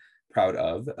proud of.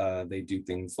 They do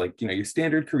things like, your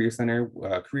standard career center,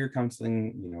 career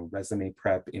counseling, resume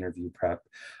prep, interview prep.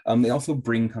 They also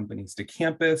bring companies to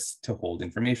campus to hold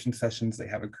information sessions. They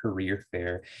have a career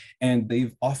fair, and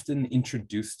they've often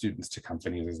introduced students to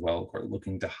companies as well who are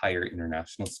looking to hire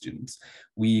international students.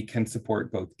 We can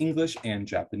support both English and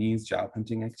Japanese job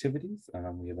hunting activities.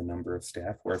 We have a number of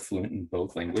staff who are fluent in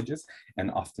both languages,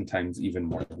 and oftentimes even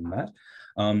more than that.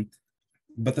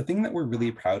 But the thing that we're really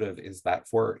proud of is that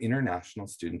for international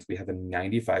students, we have a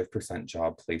 95%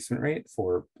 job placement rate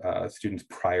for students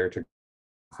prior to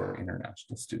for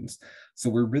international students. So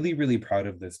we're really, really proud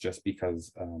of this, just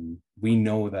because we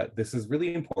know that this is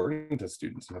really important to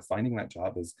students. Finding that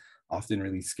job is often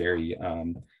really scary.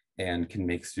 and can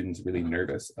make students really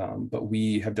nervous. But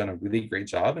we have done a really great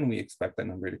job, and we expect that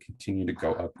number to continue to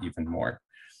go up even more.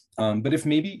 But if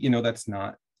maybe, that's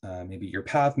not maybe your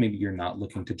path, maybe you're not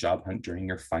looking to job hunt during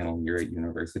your final year at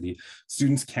university,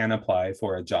 students can apply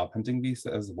for a job hunting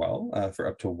visa as well for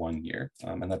up to 1 year.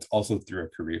 And that's also through a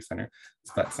career center.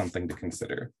 So that's something to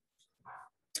consider.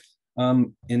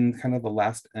 In kind of the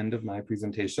last end of my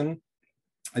presentation,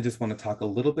 I just want to talk a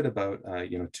little bit about,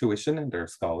 tuition and our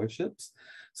scholarships.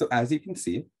 So as you can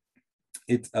see,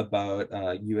 it's about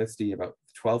USD, about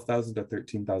 $12,000 to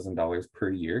 $13,000 per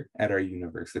year at our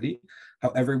university.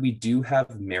 However, we do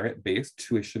have merit-based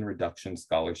tuition reduction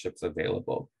scholarships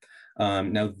available.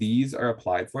 Now, these are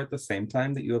applied for at the same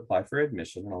time that you apply for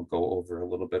admission, and I'll go over a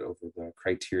little bit over the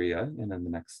criteria in the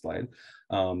next slide.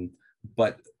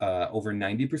 But over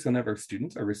 90% of our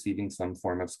students are receiving some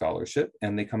form of scholarship,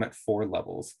 and they come at 4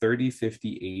 levels: 30,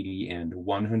 50, 80, and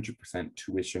 100%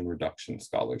 tuition reduction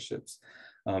scholarships.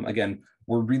 Again,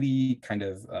 we're really kind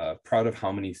of proud of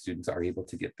how many students are able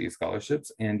to get these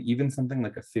scholarships, and even something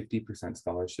like a 50%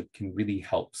 scholarship can really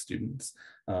help students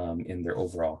in their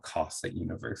overall costs at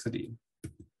university.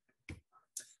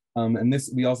 And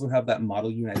we also have that Model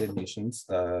United Nations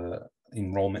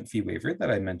enrollment fee waiver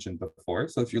that I mentioned before.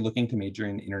 So if you're looking to major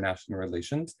in international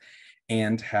relations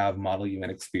and have Model UN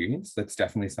experience, that's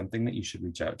definitely something that you should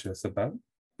reach out to us about.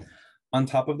 On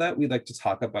top of that, we'd like to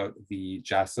talk about the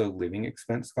JASO Living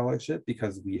Expense Scholarship,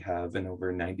 because we have an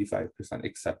over 95%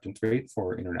 acceptance rate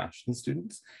for international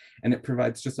students, and it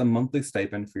provides just a monthly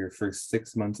stipend for your first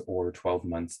 6 months or 12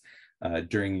 months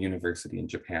during university in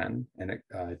Japan, and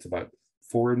it's about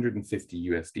 450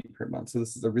 USD per month. So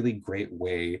this is a really great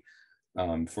way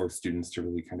for students to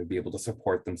really kind of be able to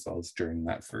support themselves during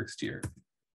that first year.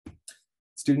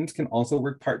 Students can also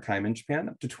work part-time in Japan,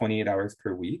 up to 28 hours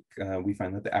per week. We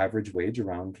find that the average wage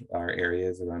around our area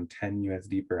is around 10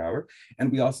 USD per hour.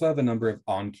 And we also have a number of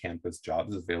on-campus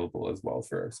jobs available as well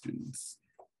for our students.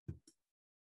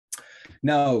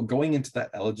 Now, going into that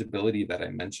eligibility that I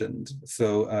mentioned,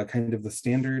 so kind of the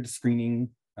standard screening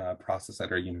process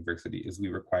at our university is we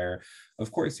require,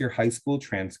 of course, your high school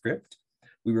transcript.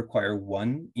 We require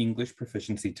 1 English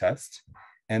proficiency test,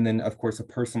 and then, of course, a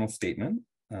personal statement.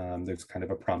 There's kind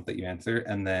of a prompt that you answer,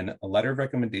 and then a letter of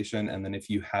recommendation. And then if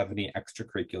you have any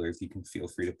extracurriculars, you can feel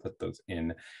free to put those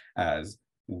in as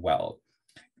well.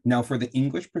 Now, for the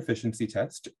English proficiency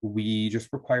test, we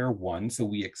just require 1. So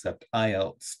we accept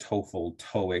IELTS, TOEFL,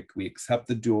 TOEIC. We accept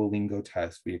the Duolingo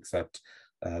test. We accept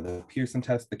the Pearson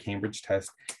test, the Cambridge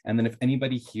test. And then if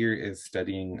anybody here is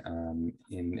studying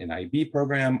in an IB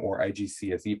program or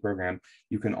IGCSE program,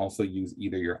 you can also use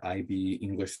either your IB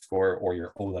English score or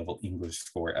your O-level English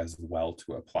score as well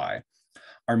to apply.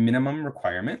 Our minimum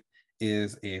requirement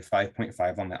is a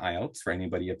 5.5 on the IELTS for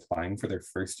anybody applying for their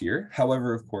first year.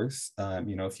 However, of course,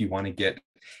 if you want to get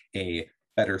a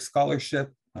better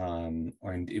scholarship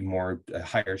or a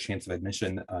higher chance of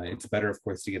admission, it's better, of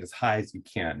course, to get as high as you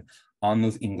can on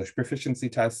those English proficiency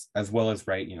tests, as well as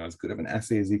write, as good of an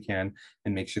essay as you can,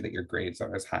 and make sure that your grades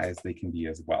are as high as they can be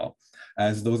as well,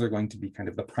 as those are going to be kind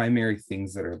of the primary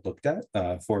things that are looked at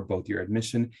for both your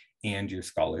admission and your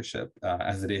scholarship,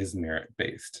 as it is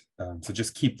merit-based. So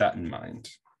just keep that in mind.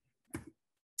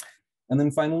 And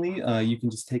then finally, you can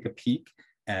just take a peek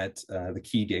at the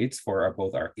key dates for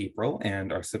both our April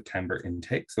and our September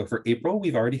intake. So for April,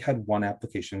 we've already had 1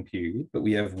 application period, but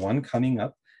we have 1 coming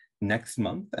up next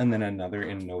month, and then another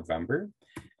in November.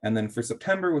 And then for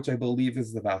September, which I believe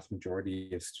is the vast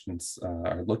majority of students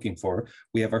are looking for,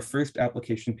 we have our first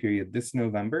application period this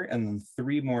November, and then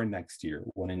 3 more next year,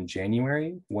 1 in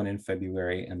January, 1 in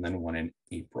February, and then 1 in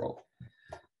April.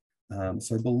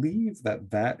 So I believe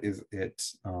that is it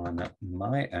on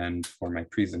my end for my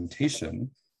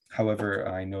presentation. However,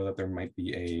 I know that there might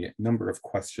be a number of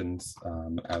questions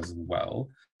as well.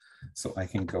 So I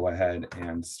can go ahead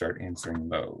and start answering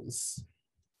those.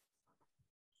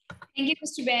 Thank you,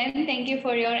 Mr. Ben. Thank you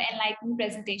for your enlightening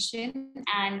presentation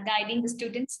and guiding the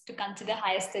students to consider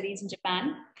higher studies in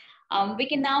Japan. We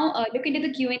can now look into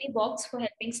the Q&A box for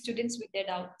helping students with their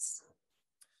doubts.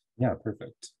 Yeah,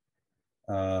 perfect.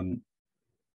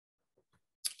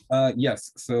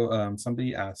 Yes, so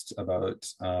somebody asked about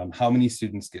how many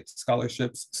students get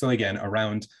scholarships. So again,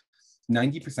 around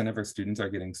 90% of our students are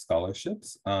getting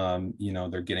scholarships.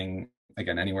 They're getting,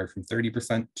 again, anywhere from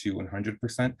 30% to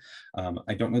 100%.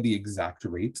 I don't know the exact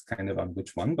rates kind of on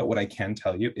which one, but what I can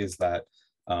tell you is that,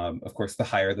 of course, the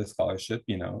higher the scholarship,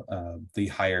 the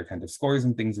higher kind of scores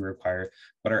and things we require,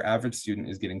 but our average student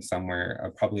is getting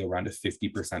somewhere probably around a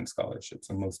 50% scholarship.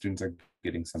 So most students are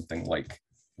getting something like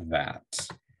that.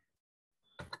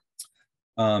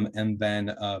 And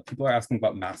then people are asking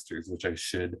about masters, which I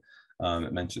should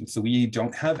mention. So we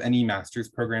don't have any master's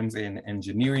programs in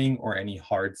engineering or any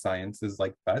hard sciences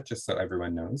like that, just so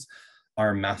everyone knows.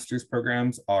 Our master's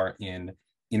programs are in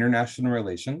international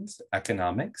relations,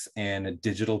 economics, and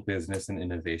digital business and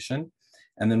innovation.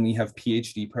 And then we have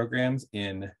PhD programs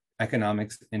in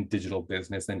economics and digital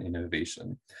business and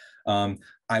innovation.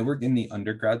 I work in the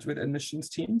undergraduate admissions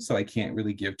team, so I can't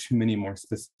really give too many more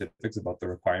specifics about the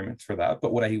requirements for that.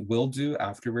 But what I will do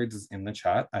afterwards is in the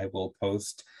chat, I will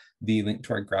post the link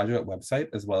to our graduate website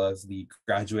as well as the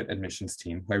graduate admissions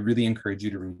team, who I really encourage you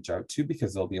to reach out to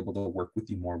because they'll be able to work with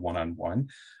you more one-on-one.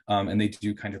 And they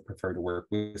do kind of prefer to work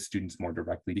with students more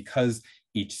directly because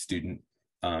each student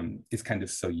is kind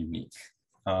of so unique.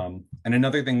 And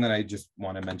another thing that I just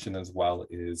want to mention as well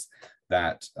is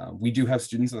that we do have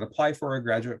students that apply for our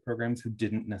graduate programs who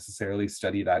didn't necessarily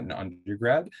study that in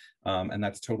undergrad, and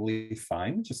that's totally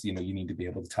fine. Just, you need to be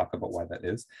able to talk about why that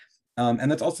is.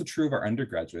 And that's also true of our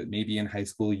undergraduate. Maybe in high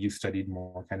school, you studied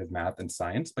more kind of math and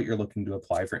science, but you're looking to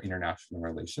apply for international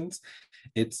relations.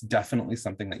 It's definitely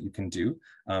something that you can do,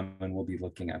 and we'll be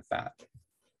looking at that.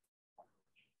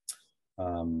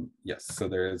 Yes,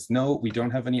 so we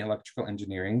don't have any electrical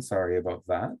engineering, sorry about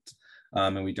that.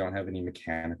 And we don't have any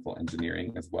mechanical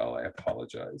engineering as well, I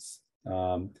apologize.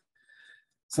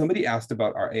 Somebody asked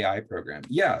about our AI program.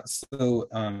 Yeah, so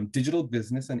digital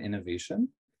business and innovation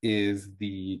is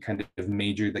the kind of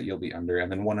major that you'll be under.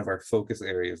 And then one of our focus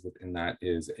areas within that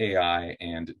is AI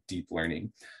and deep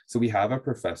learning. So we have a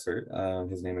professor,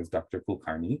 his name is Dr.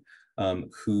 Kulkarni,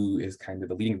 who is kind of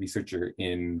the leading researcher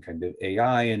in kind of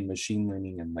AI and machine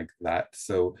learning and like that.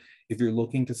 So if you're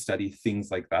looking to study things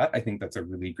like that, I think that's a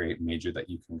really great major that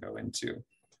you can go into.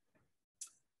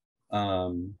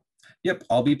 Yep,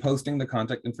 I'll be posting the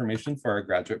contact information for our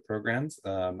graduate programs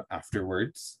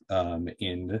afterwards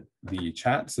in the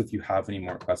chat. So if you have any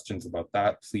more questions about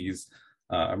that, please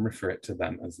refer it to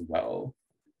them as well.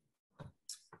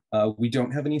 We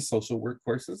don't have any social work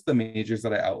courses. The majors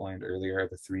that I outlined earlier are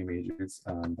the 3 majors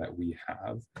that we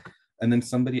have. And then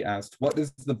somebody asked, what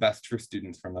is the best for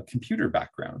students from a computer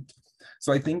background?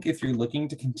 So I think if you're looking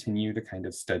to continue to kind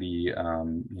of study,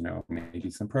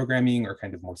 maybe some programming or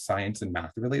kind of more science and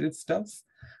math related stuff,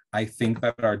 I think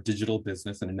that our digital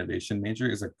business and innovation major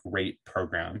is a great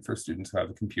program for students who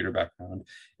have a computer background.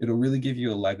 It'll really give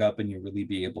you a leg up and you'll really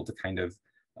be able to kind of,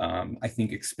 I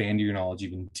think, expand your knowledge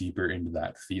even deeper into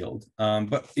that field.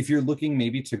 But if you're looking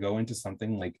maybe to go into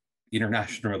something like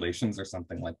international relations or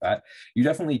something like that, you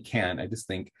definitely can. I just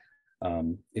think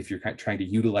if you're kind of trying to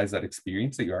utilize that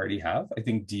experience that you already have, I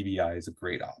think DBI is a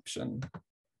great option.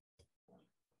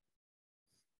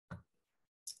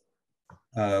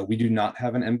 We do not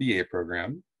have an MBA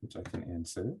program, which I can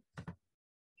answer.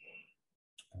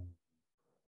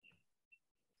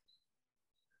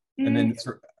 And then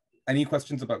for any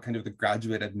questions about kind of the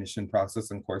graduate admission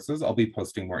process and courses, I'll be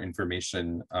posting more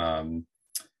information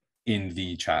in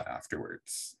the chat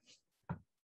afterwards.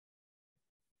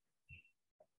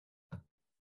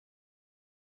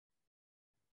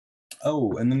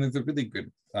 Oh, and then there's a really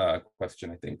good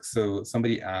question, I think. So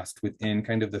somebody asked within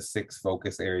kind of the 6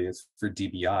 focus areas for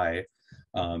DBI,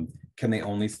 can they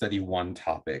only study one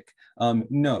topic?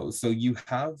 No, so you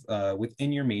have,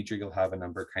 within your major, you'll have a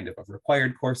number kind of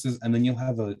required courses, and then you'll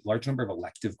have a large number of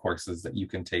elective courses that you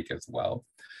can take as well.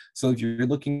 So if you're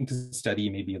looking to study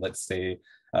maybe, let's say,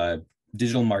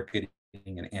 digital marketing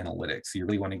and analytics, you're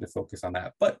really wanting to focus on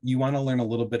that, but you want to learn a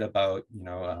little bit about,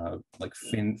 like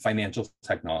financial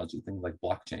technology, things like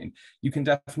blockchain, you can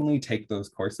definitely take those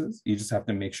courses. You just have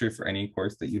to make sure for any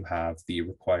course that you have the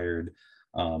required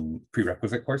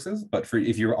prerequisite courses, but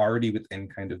if you're already within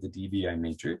kind of the DBI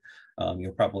major,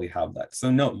 you'll probably have that.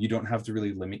 So no, you don't have to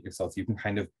really limit yourself. You can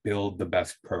kind of build the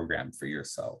best program for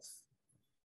yourself.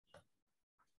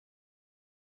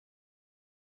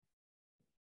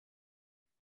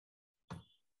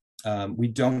 We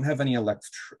don't have any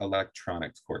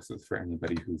electronics courses for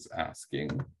anybody who's asking.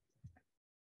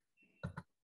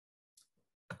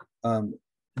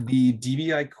 The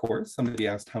DBI course, somebody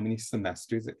asked how many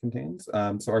semesters it contains.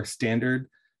 So our standard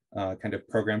kind of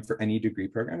program for any degree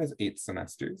program is 8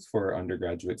 semesters for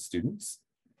undergraduate students.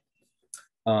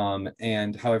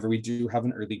 And however, we do have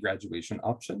an early graduation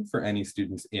option for any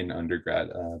students in undergrad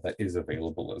that is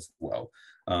available as well.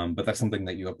 But that's something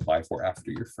that you apply for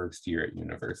after your first year at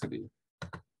university.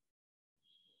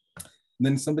 And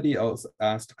then somebody else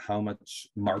asked how much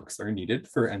marks are needed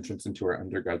for entrance into our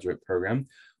undergraduate program.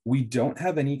 We don't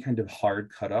have any kind of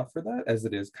hard cutoff for that, as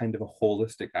it is kind of a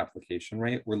holistic application,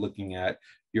 right? We're looking at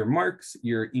your marks,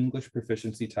 your English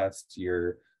proficiency test,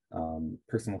 your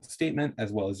personal statement,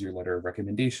 as well as your letter of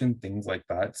recommendation, things like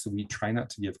that. So we try not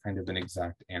to give kind of an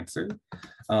exact answer.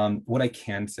 What I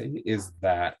can say is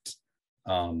that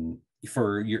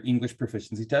for your English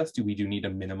proficiency test, we do need a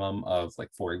minimum of, like,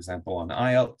 for example, on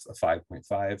IELTS, a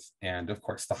 5.5, and of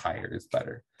course the higher is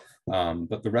better.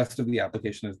 But the rest of the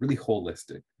application is really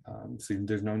holistic. So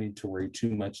there's no need to worry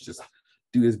too much, just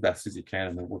do as best as you can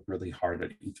and then work really hard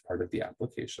at each part of the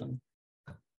application.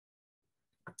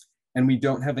 And we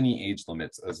don't have any age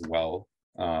limits as well,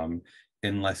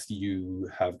 unless you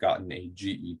have gotten a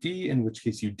GED, in which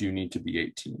case you do need to be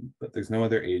 18, but there's no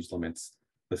other age limits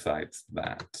besides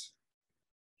that.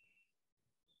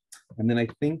 And then I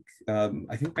think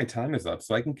my time is up,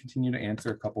 so I can continue to answer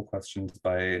a couple questions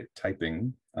by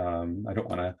typing. I don't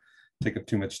want to take up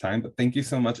too much time, but thank you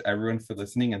so much, everyone, for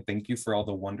listening, and thank you for all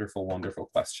the wonderful, wonderful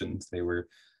questions. They were,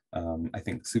 I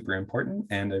think, super important,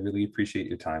 and I really appreciate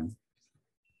your time.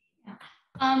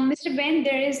 Mr. Ben,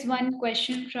 there is one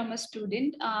question from a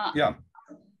student. Yeah.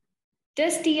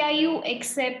 Does TIU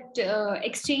accept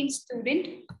exchange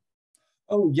student?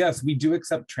 Oh, yes, we do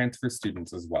accept transfer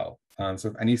students as well. So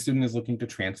if any student is looking to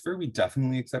transfer, we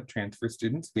definitely accept transfer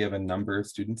students. We have a number of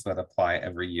students that apply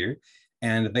every year,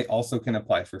 and they also can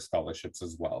apply for scholarships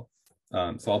as well.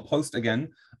 So I'll post again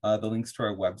the links to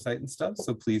our website and stuff.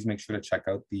 So please make sure to check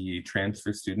out the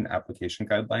transfer student application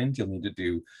guidelines. You'll need to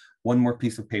do one more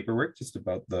piece of paperwork just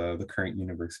about the current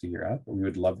university you're at, but we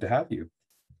would love to have you.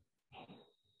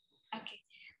 Okay.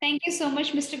 Thank you so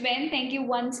much, Mr. Ben. Thank you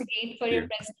once again for your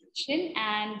presentation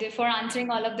and for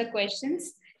answering all of the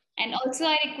questions. And also,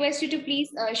 I request you to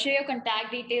please share your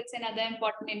contact details and other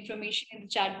important information in the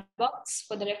chat box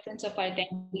for the reference of our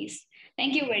attendees.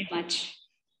 Thank you very much.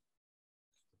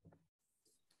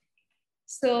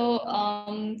 So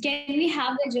can we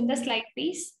have the agenda slide,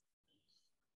 please?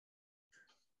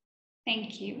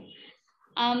 Thank you.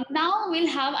 Now we'll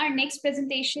have our next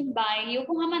presentation by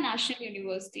Yokohama National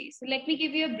University. So let me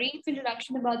give you a brief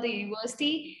introduction about the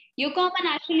university. Yokohama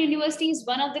National University is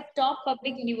one of the top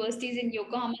public universities in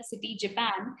Yokohama City,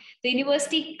 Japan. The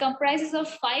university comprises of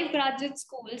 5 graduate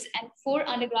schools and 4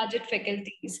 undergraduate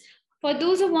faculties. For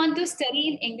those who want to study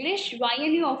in English,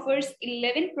 YNU offers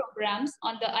 11 programs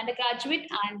on the undergraduate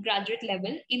and graduate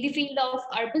level in the field of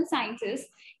urban sciences,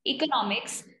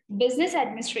 economics, business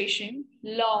administration,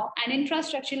 law, and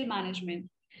infrastructural management.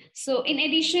 So in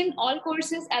addition, all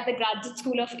courses at the Graduate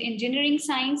School of Engineering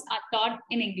Science are taught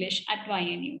in English at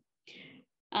YNU.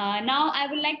 Now I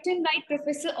would like to invite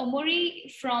Professor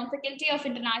Omori from Faculty of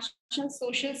International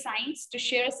Social Science to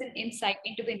share us an insight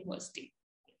into the university.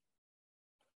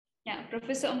 Yeah,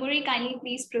 Professor Omori, kindly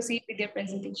please proceed with your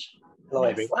presentation. Hello,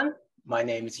 everyone. My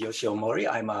name is Yoshi Omori.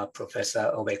 I'm a professor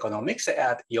of economics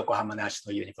at Yokohama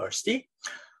National University.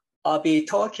 I'll be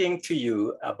talking to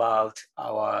you about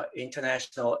our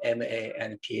international MA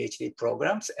and PhD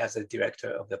programs as a director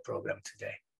of the program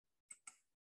today.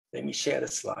 Let me share the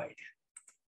slide.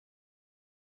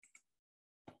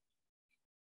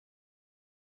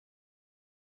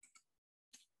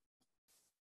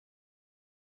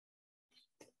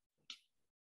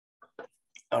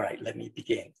 All right, let me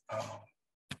begin. All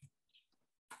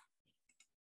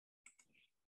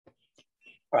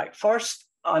right, first,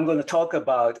 I'm going to talk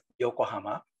about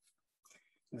Yokohama,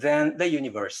 then the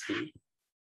university,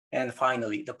 and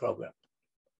finally the program.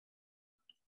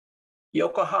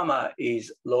 Yokohama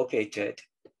is located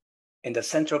in the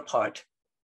central part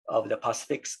of the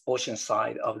Pacific Ocean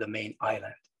side of the main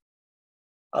island.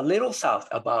 A little south,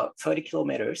 about 30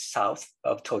 kilometers south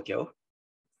of Tokyo.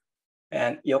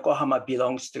 And Yokohama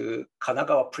belongs to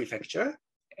Kanagawa Prefecture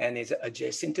and is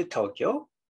adjacent to Tokyo,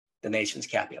 the nation's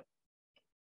capital.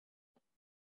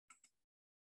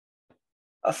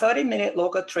 A 30-minute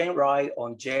local train ride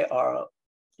on JR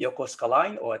Yokosuka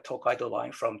Line or Tokaido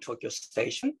Line from Tokyo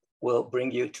Station will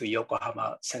bring you to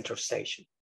Yokohama Central Station.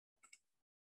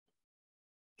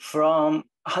 From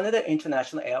Haneda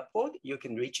International Airport, you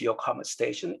can reach Yokohama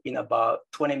Station in about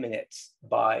 20 minutes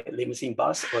by limousine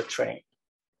bus or train.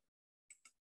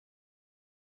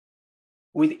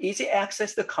 With easy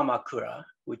access to Kamakura,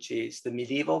 which is the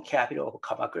medieval capital of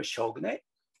Kamakura Shogunate,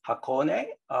 Hakone,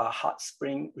 a hot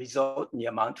spring resort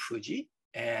near Mount Fuji,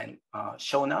 and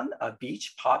Shonan, a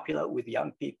beach popular with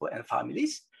young people and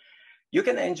families, you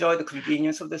can enjoy the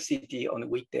convenience of the city on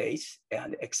weekdays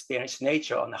and experience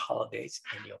nature on the holidays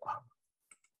in Yokohama.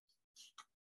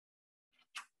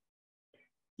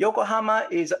 Yokohama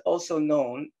is also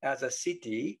known as a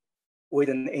city with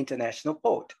an international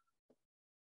port.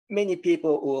 Many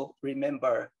people will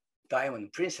remember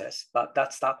Diamond Princess, but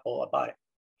that's not all about it.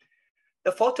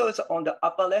 The photos on the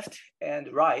upper left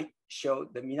and right show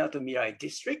the Minato Mirai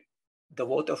district, the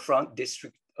waterfront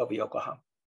district of Yokohama.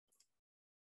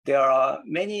 There are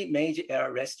many major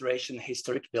era restoration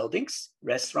historic buildings,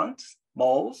 restaurants,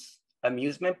 malls,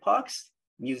 amusement parks,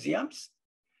 museums,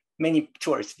 many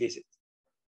tourists visit.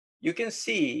 You can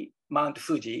see Mount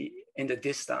Fuji in the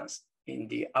distance in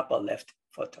the upper left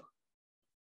photo.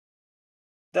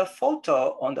 The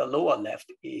photo on the lower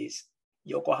left is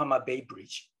Yokohama Bay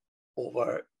Bridge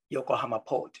over Yokohama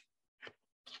Port.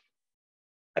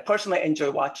 I personally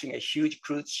enjoy watching a huge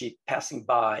cruise ship passing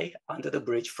by under the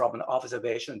bridge from an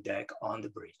observation deck on the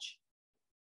bridge.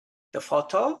 The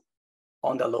photo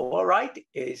on the lower right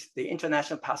is the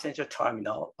International Passenger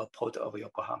Terminal of Port of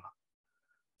Yokohama.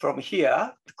 From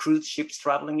here, the cruise ships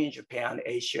traveling in Japan,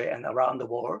 Asia, and around the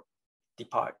world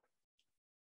depart.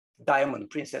 Diamond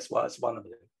Princess was one of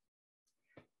them.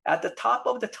 At the top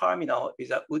of the terminal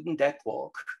is a wooden deck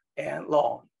walk and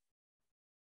lawn.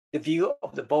 The view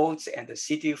of the boats and the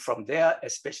city from there,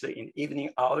 especially in evening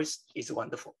hours, is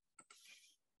wonderful.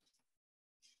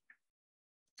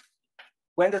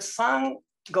 When the sun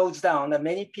goes down,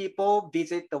 many people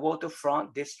visit the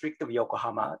waterfront district of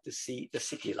Yokohama to see the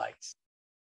city lights.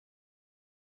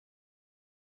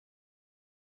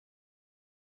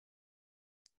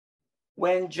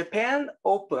 When Japan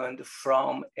opened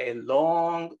from a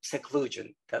long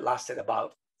seclusion that lasted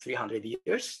about 300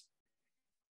 years,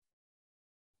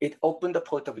 it opened the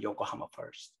port of Yokohama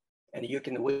first. And you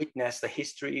can witness the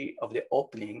history of the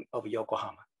opening of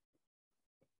Yokohama.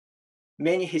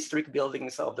 Many historic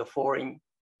buildings of the foreign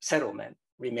settlement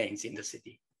remains in the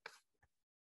city.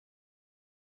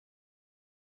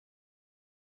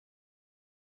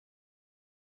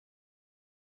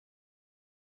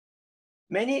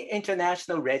 Many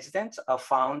international residents are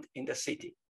found in the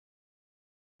city.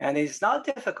 And it's not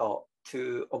difficult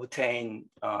to obtain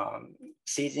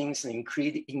seasonings and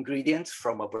ingredients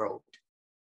from abroad.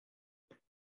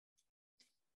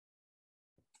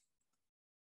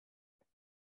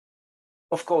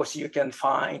 Of course, you can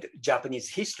find Japanese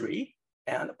history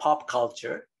and pop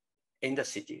culture in the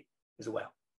city as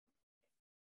well.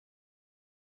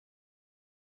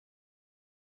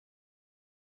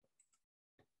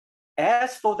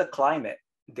 As for the climate,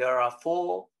 there are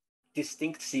 4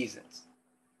 distinct seasons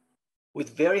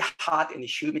with very hot and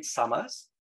humid summers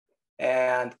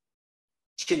and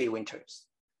chilly winters.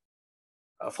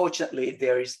 Fortunately,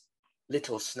 there is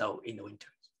little snow in the winter.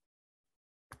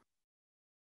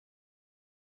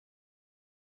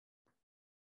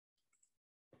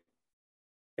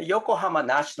 Yokohama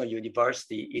National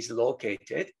University is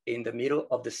located in the middle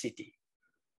of the city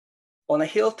on a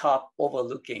hilltop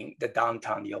overlooking the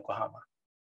downtown Yokohama.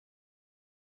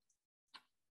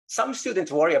 Some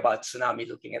students worry about tsunami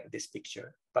looking at this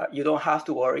picture, but you don't have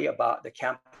to worry about the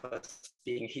campus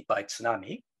being hit by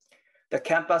tsunami. The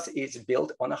campus is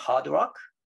built on a hard rock.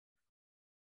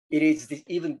 It is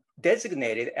even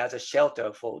designated as a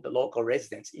shelter for the local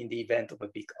residents in the event of a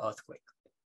big earthquake.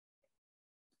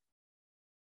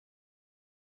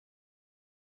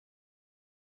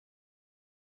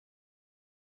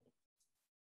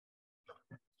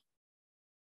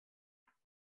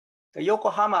 The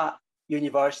Yokohama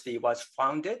University was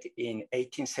founded in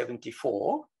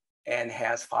 1874 and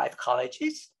has 5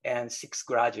 colleges and 6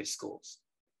 graduate schools.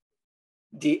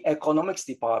 The economics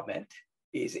department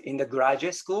is in the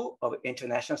Graduate School of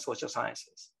International Social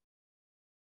Sciences.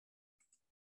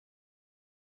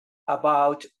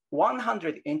 About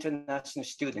 100 international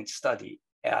students study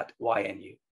at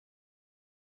YNU.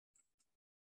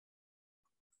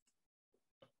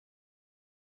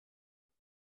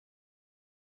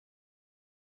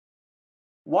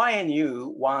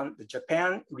 YNU won the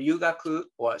Japan Ryugaku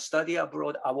or Study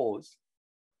Abroad Awards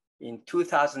in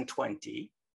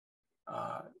 2020.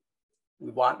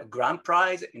 We won a grand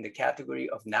prize in the category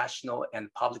of national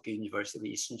and public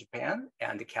universities in Japan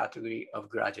and the category of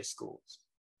graduate schools.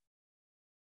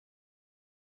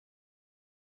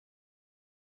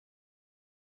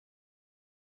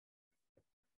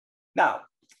 Now,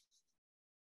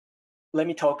 let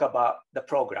me talk about the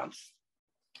programs.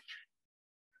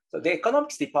 So the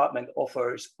economics department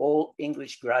offers all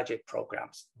English graduate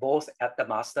programs, both at the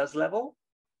master's level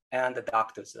and the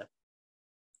doctor's level.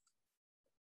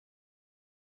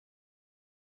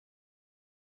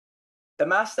 The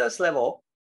master's level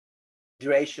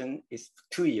duration is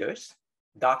 2 years,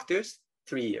 doctors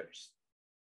 3 years.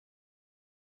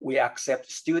 We accept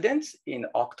students in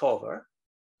October.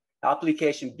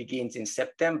 Application begins in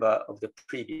September of the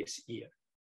previous year.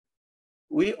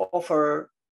 We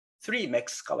offer 3 MEC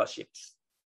scholarships,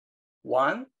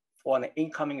 1 for an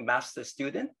incoming master's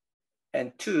student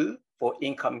and 2 for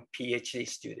incoming PhD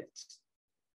students.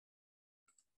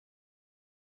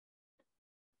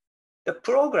 The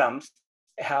programs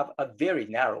have a very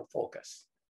narrow focus: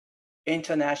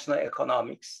 international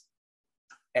economics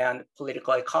and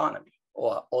political economy,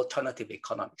 or alternative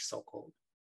economics, so-called,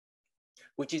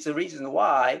 which is the reason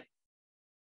why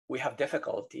we have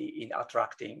difficulty in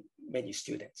attracting many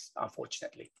students,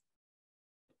 unfortunately.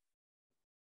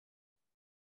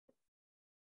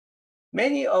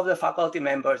 Many of the faculty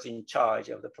members in charge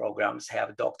of the programs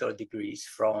have doctoral degrees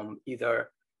from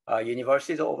either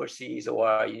universities overseas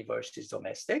or universities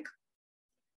domestic.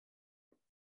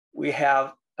 We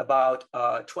have about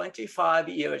 25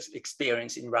 years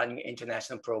experience in running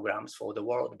international programs for the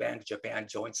World Bank Japan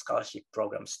Joint Scholarship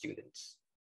Program students,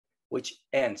 which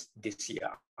ends this year,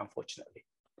 unfortunately.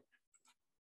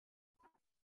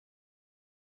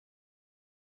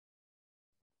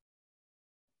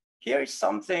 Here is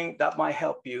something that might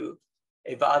help you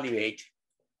evaluate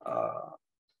our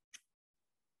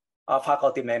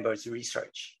faculty members'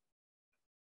 research.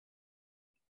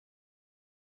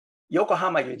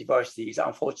 Yokohama University is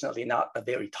unfortunately not a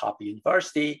very top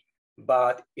university,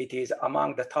 but it is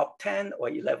among the top 10 or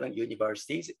 11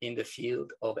 universities in the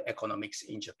field of economics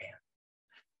in Japan.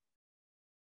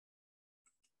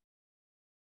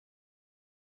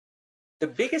 The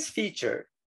biggest feature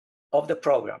of the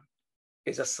program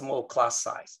is a small class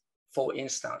size. For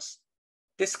instance,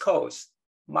 this course,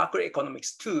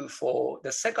 Macroeconomics 2 for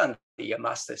the second year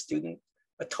master student,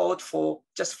 taught for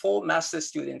just 4 master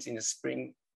students in the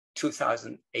spring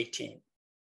 2018.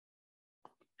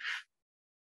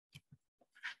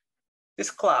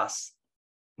 This class,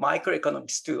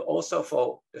 Microeconomics 2, also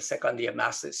for the second year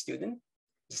master student,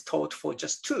 is taught for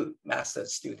just 2 master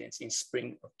students in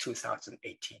spring of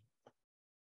 2018.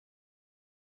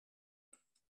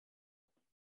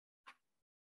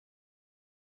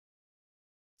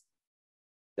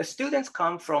 The students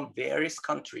come from various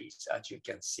countries, as you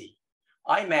can see.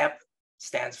 IMAP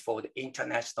stands for the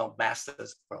International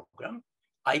Master's Program.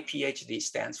 IPHD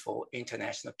stands for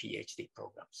International PhD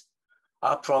Programs.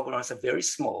 Our programs are very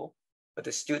small, but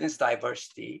the students'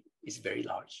 diversity is very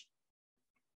large.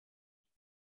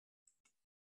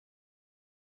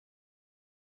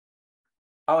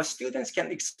 Our students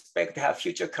can expect to have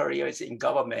future careers in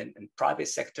government and private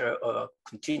sector or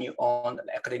continue on an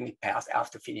academic path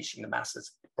after finishing the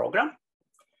master's program.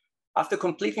 After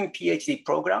completing PhD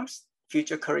programs,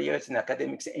 future careers in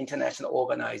academics, international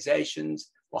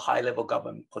organizations, or high-level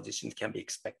government positions can be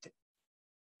expected.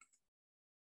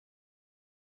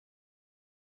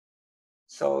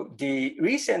 So the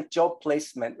recent job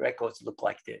placement records look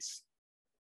like this.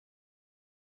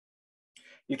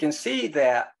 You can see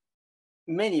that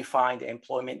many find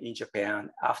employment in Japan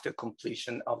after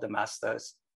completion of the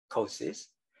master's courses,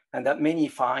 and that many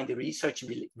find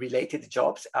research-related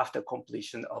jobs after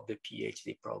completion of the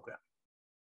PhD program.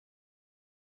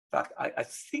 In fact, I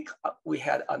think we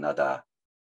had another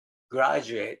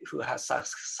graduate who has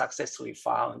successfully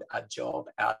found a job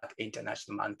at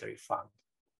International Monetary Fund.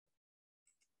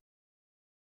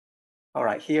 All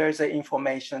right, here's the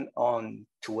information on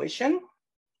tuition.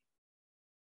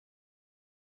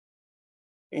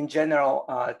 In general,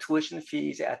 tuition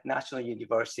fees at national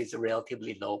universities are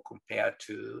relatively low compared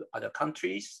to other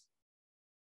countries.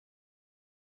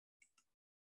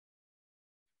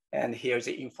 And here's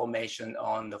the information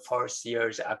on the first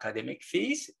year's academic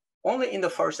fees. Only in the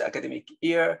first academic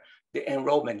year, the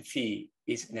enrollment fee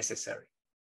is necessary.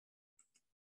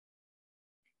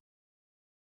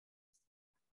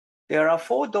 There are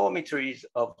 4 dormitories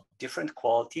of different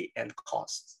quality and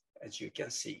costs, as you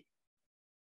can see.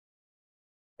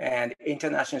 And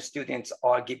international students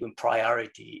are given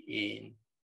priority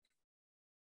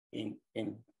in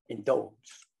those.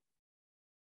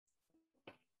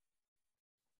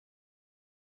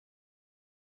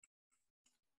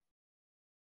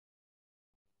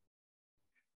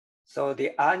 So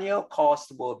the annual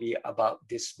cost will be about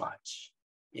this much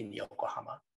in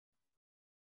Yokohama,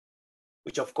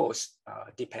 which of course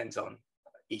depends on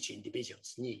each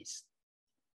individual's needs.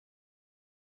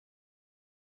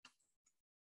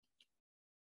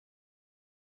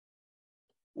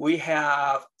 We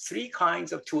have 3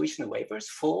 kinds of tuition waivers: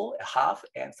 full, half,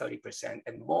 and 30%.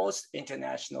 And most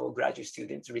international graduate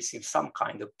students receive some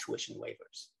kind of tuition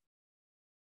waivers.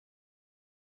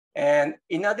 And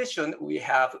in addition, we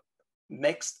have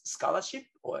mixed scholarship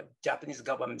or Japanese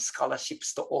government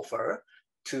scholarships to offer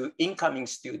to incoming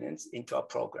students into our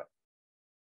program.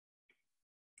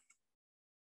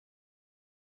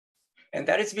 And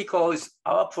that is because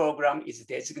our program is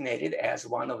designated as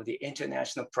one of the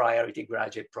international priority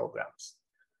graduate programs.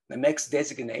 The MEX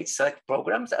designates such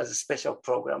programs as special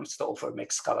programs to offer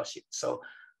MEX scholarship. So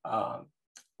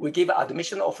We give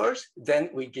admission offers, then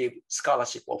we give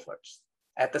scholarship offers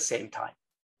at the same time.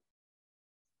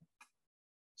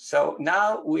 So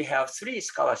now we have 3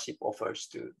 scholarship offers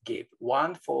to give,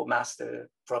 1 for master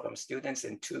program students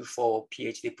and 2 for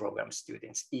PhD program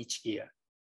students each year.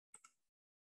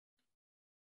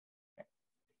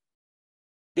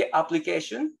 The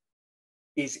application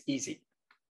is easy.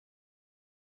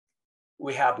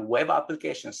 We have web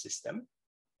application system,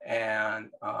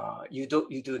 and you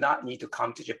do not need to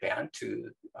come to Japan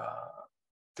to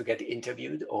get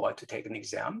interviewed or to take an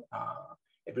exam.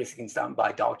 Everything is done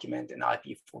by document and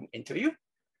IP form interview.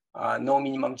 No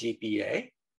minimum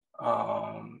GPA.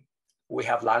 We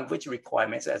have language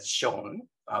requirements as shown.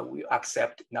 We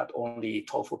accept not only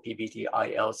TOEFL, PBT,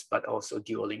 IELTS, but also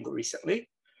Duolingo recently.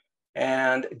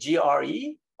 And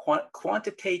GRE,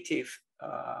 quantitative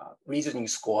reasoning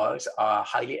scores are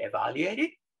highly evaluated.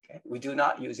 Okay? We do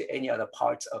not use any other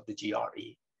parts of the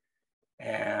GRE.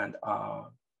 And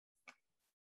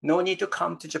no need to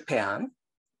come to Japan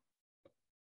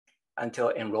until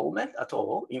enrollment at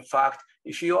all. In fact,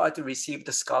 if you are to receive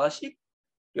the scholarship,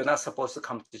 you're not supposed to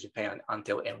come to Japan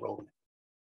until enrollment.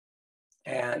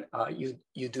 And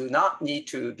you do not need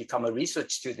to become a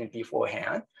research student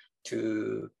beforehand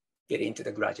to get into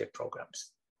the graduate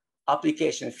programs.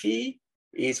 Application fee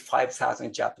is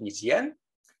 5,000 Japanese yen.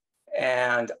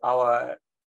 And our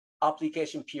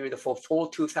application period for fall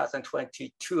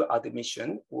 2022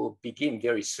 admission will begin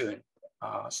very soon,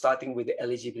 starting with the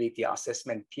eligibility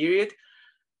assessment period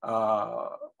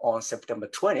on September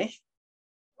 20th.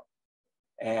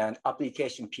 And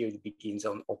application period begins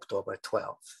on October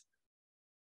 12th.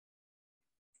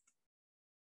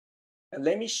 And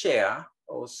let me share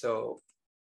also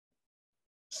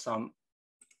some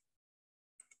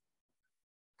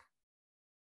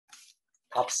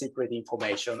top secret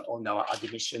information on our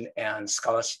admission and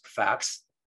scholarship facts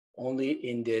only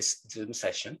in this Zoom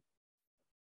session.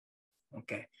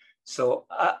 Okay, so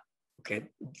okay,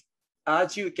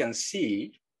 as you can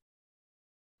see,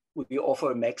 we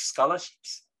offer mixed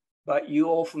scholarships, but you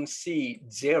often see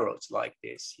zeros like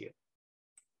this here.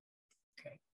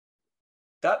 Okay,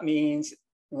 that means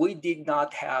we did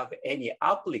not have any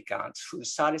applicants who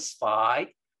satisfied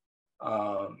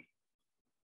the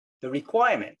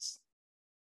requirements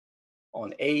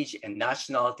on age and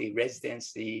nationality,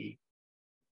 residency,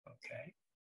 okay?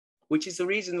 Which is the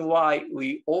reason why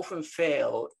we often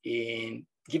fail in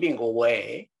giving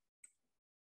away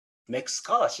mixed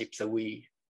scholarships that we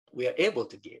are able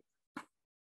to give.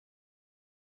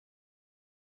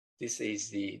 This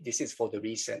is for the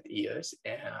recent years,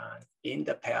 and in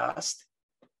the past,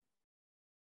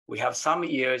 we have some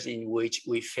years in which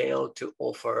we failed to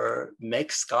offer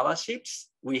mixed scholarships.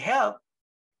 We have,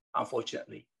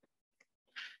 unfortunately.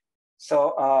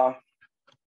 So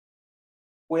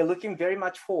we're looking very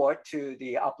much forward to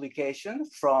the application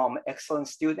from excellent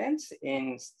students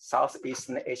in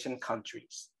Southeastern Asian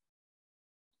countries.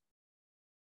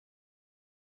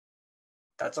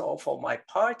 That's all for my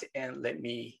part, and let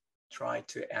me try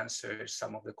to answer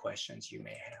some of the questions you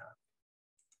may have.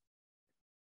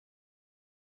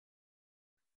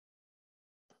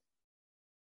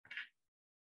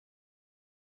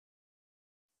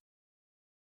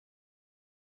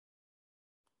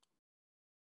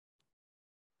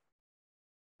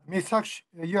 Ms. Sakshi,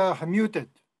 you are muted.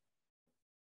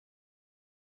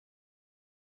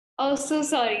 Oh, so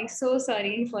sorry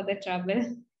for the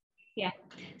trouble. Yeah.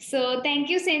 So thank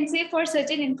you, Sensei, for such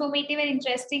an informative and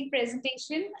interesting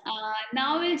presentation.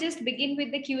 Now we'll just begin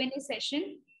with the Q&A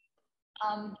session.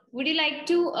 Would you like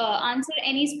to answer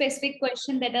any specific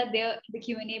question that are there in the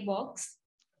Q&A box?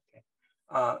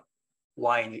 Okay.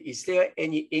 Wine, is there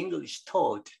any English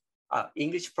taught,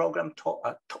 English program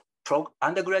taught,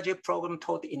 undergraduate program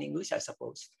taught in English, I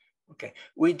suppose? Okay,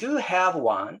 we do have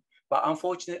one, but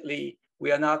unfortunately,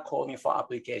 we are not calling for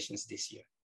applications this year.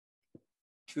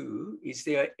 2, is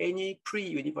there any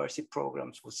pre-university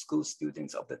programs for school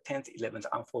students of the 10th, 11th?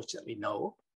 Unfortunately,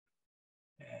 no.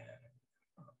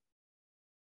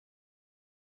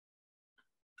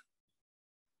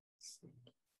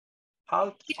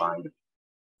 How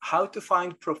to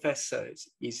find professors?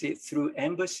 Is it through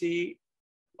embassy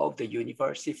of the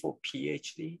university for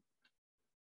PhD?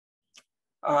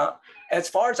 As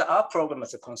far as our program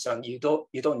is concerned, you don't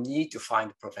need to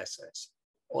find professors.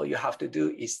 All you have to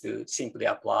do is to simply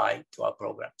apply to our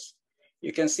programs.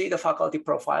 You can see the faculty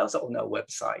profiles on our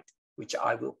website, which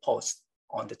I will post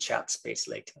on the chat space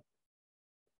later.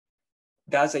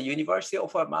 Does a university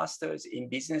offer a master's in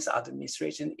business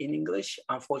administration in English?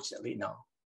 Unfortunately, no.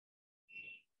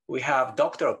 We have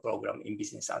doctoral program in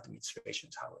business administration,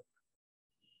 however.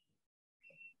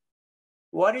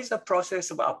 what is the process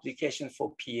of application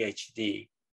for PhD?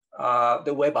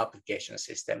 The web application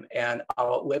system, and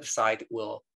our website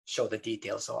will show the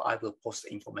details, so I will post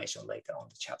the information later on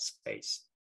the chat space.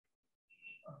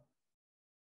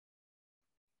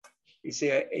 Is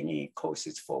there any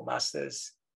courses for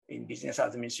Masters in Business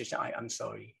Administration? I'm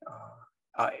sorry,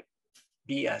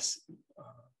 BS.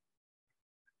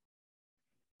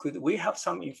 Could we have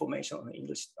some information on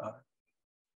English?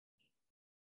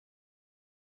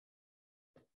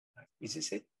 Is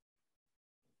this it?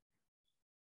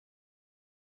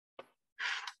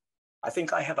 I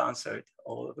think I have answered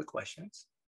all of the questions.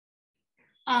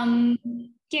 Can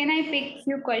I pick a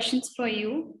few questions for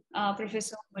you,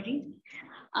 Professor Mori?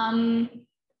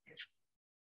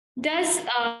 Does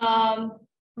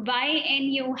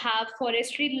YNU have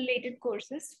forestry-related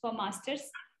courses for masters?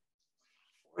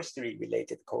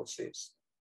 Forestry-related courses?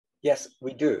 Yes,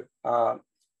 we do.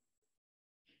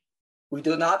 We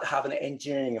do not have an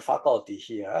engineering faculty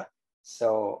here,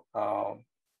 so I'm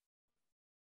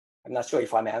not sure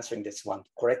if I'm answering this one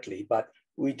correctly, but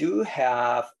we do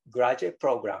have graduate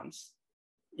programs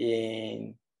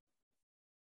in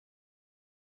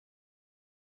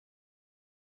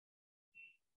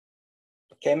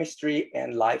chemistry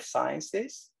and life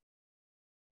sciences.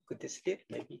 Could this fit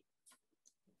maybe?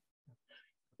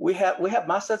 We have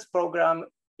master's program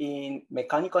in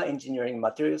mechanical engineering,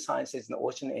 material sciences and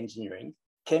ocean engineering,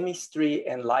 chemistry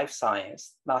and life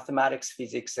science, mathematics,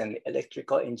 physics, and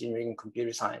electrical engineering and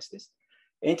computer sciences,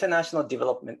 international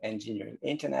development engineering,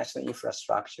 international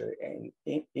infrastructure, and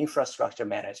infrastructure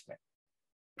management.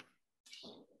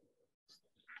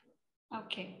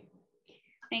 Okay,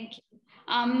 thank you.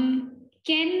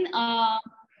 Can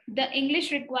the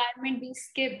English requirement be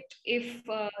skipped if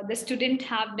the student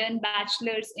have done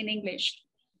bachelor's in English?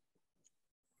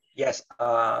 Yes,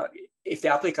 if the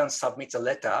applicant submits a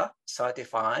letter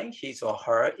certifying his or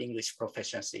her English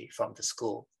proficiency from the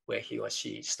school where he or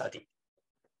she studied.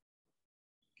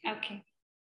 Okay,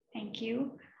 thank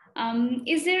you.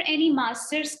 Is there any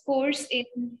master's course in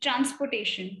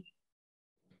transportation?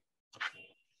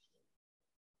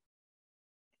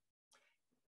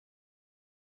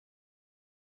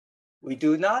 We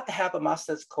do not have a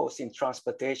master's course in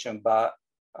transportation, but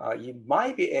you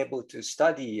might be able to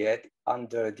study it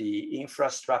under the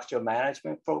infrastructure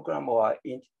management program or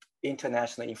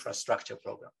international infrastructure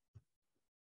program.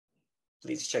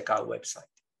 Please check our website.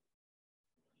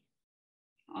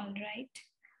 All right.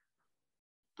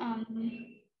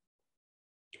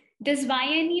 Does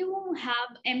YNU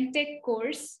have MTech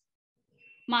course,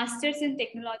 Masters in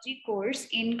Technology course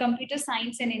in Computer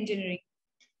Science and Engineering?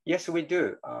 Yes, we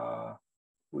do.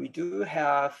 We do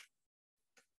have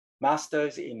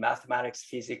Masters in Mathematics,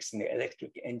 Physics, and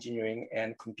Electric Engineering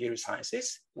and Computer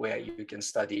Sciences, where you can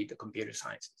study the computer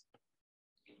sciences.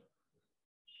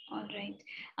 All right.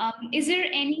 Is there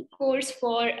any course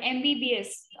for MBBS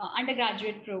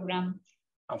undergraduate program?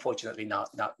 Unfortunately, not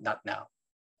now.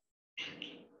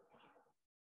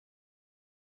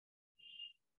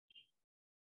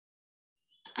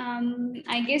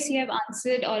 I guess you have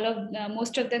answered all of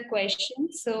most of the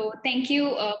questions. So thank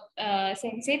you,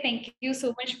 Sensei. Thank you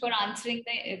so much for answering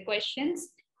the questions.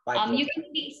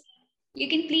 You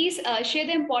can please share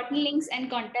the important links and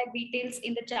contact details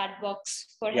in the chat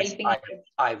box for helping us.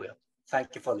 I will.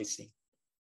 Thank you for listening.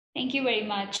 Thank you very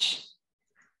much.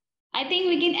 I think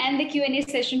we can end the Q&A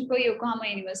session for Yokohama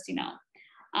University now.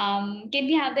 Can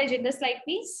we have the agenda slide,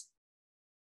 please?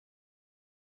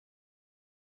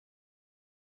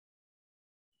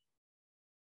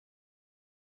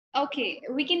 Okay,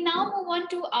 we can now move on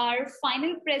to our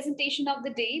final presentation of the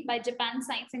day by Japan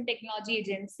Science and Technology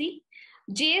Agency.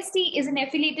 JST is an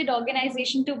affiliated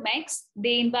organization to MEX.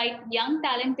 They invite young,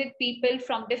 talented people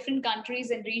from different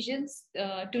countries and regions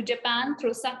to Japan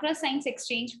through Sakura Science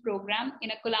Exchange Program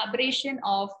in a collaboration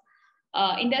of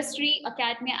industry,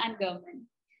 academia, and government.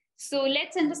 So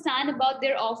let's understand about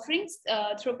their offerings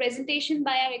through a presentation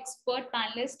by our expert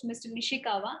panelist, Mr.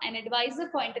 Nishikawa, an advisor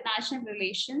for international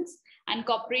relations and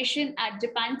cooperation at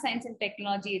Japan Science and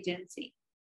Technology Agency.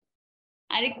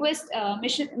 I request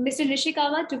Mr.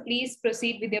 Nishikawa to please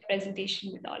proceed with your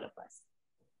presentation with all of us.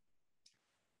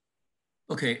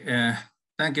 Okay,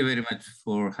 thank you very much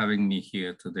for having me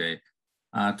here today.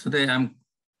 Today I'm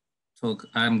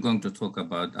going to talk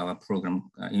about our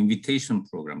program, invitation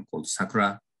program called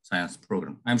Sakura Science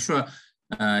Program. I'm sure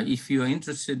if you are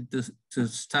interested to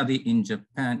study in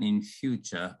Japan in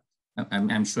future,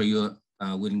 I'm sure you're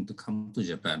willing to come to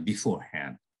Japan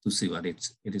beforehand to see what it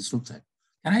looks like.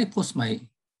 Can I post my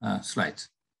slides?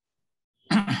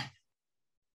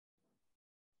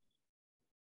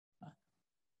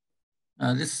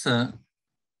 This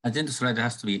agenda slide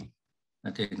has to be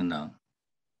taken down,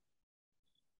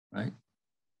 right?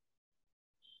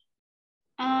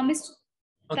 Mr.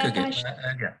 Okay, Takahashi.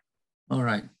 yeah. All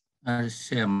right, I'll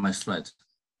share my slides.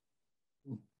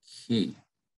 Okay.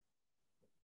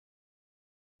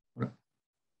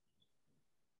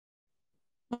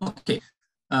 Okay.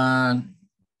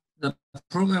 The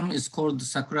program is called the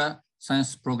Sakura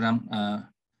Science Program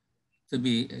to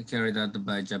be carried out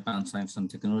by Japan Science and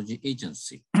Technology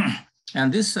Agency.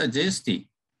 And this JST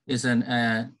is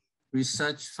a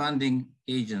research funding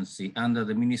agency under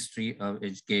the Ministry of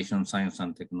Education, Science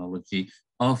and Technology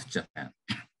of Japan.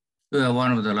 We are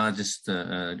one of the largest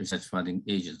research funding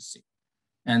agency.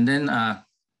 And then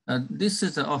this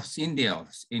is the office, India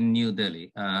office in New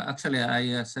Delhi. Actually,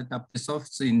 I set up this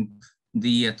office in the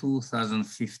year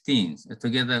 2015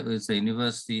 together with the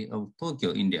University of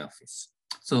Tokyo India office.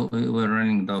 So we were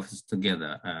running the office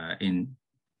together in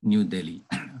New Delhi,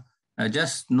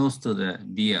 just north to the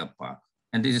Deer Park.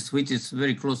 And this is, which is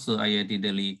very close to IIT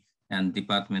Delhi and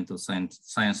Department of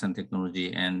Science and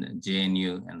Technology and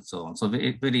JNU and so on. So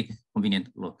very, very convenient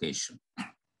location.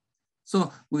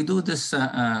 So we do this,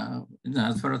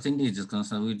 as far as India is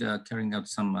concerned, we are carrying out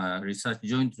some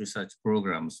joint research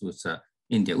programs with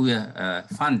India. We are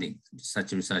funding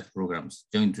such research programs,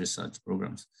 joint research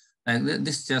programs. Like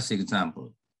this is just an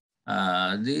example.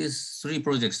 These 3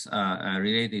 projects are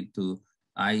related to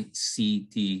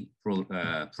ICT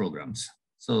programs.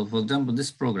 So for example,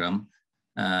 this program,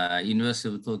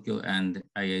 University of Tokyo and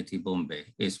IIT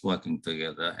Bombay is working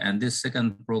together. And this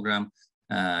second program,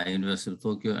 University of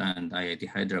Tokyo and IIT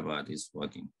Hyderabad is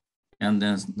working. And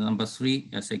then number 3,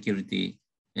 security,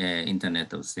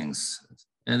 Internet of Things.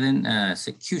 And then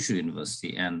Kyushu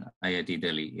University and IIT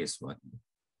Delhi is working.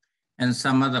 And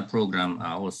some other programs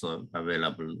are also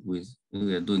available we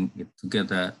are doing it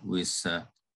together with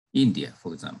India,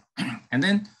 for example. And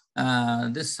then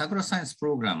this Sakura Science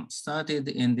program started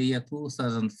in the year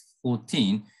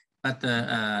 2014, but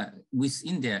with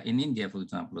India, in India, for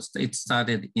example, it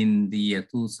started in the year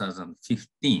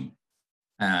 2015.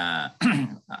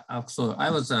 So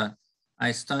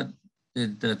I started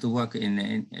to work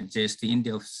in JST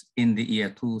India in the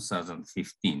year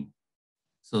 2015.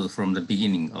 So from the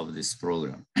beginning of this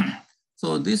program.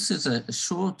 So this is a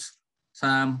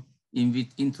short-term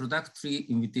introductory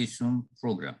invitation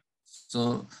program.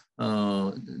 So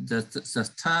the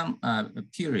term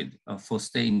period for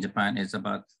stay in Japan is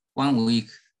about 1 week,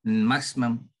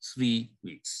 maximum 3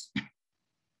 weeks.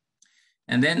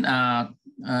 And then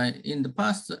in the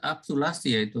past, up to last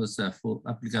year, it was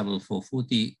applicable for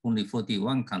only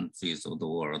 41 countries of the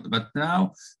world. But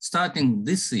now, starting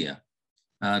this year,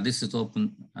 this is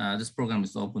open. This program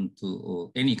is open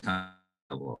to any country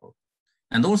of the world.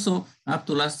 And also, up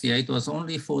to last year, it was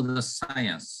only for the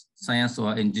science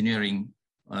or engineering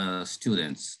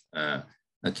students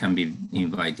can be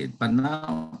invited. But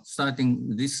now,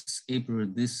 starting this April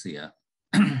this year,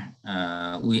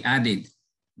 we added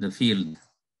the field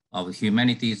of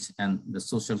humanities and the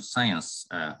social science.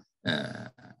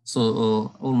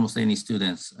 So almost any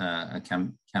students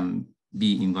can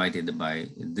be invited by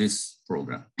this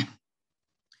program.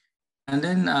 And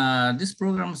then this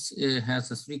program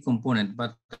has 3 components,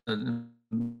 but the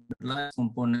last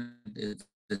component is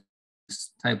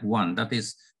type 1, that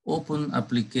is open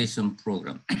application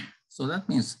program. So that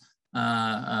means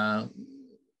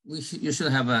you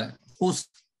should have a host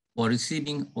or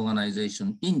receiving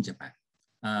organization in Japan.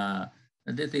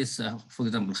 That is, for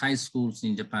example, high schools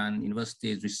in Japan,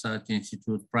 universities, research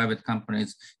institutes, private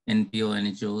companies, NPO,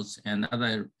 NGOs, and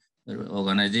other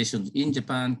organizations in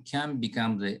Japan can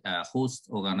become the host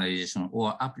organization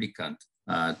or applicant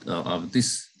of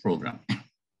this program.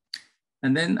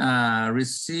 And then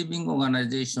receiving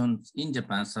organizations in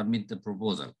Japan submit the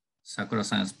proposal, Sakura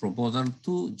Science proposal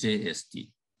to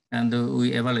JST. And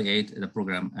we evaluate the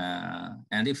program.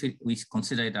 And if we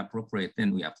consider it appropriate,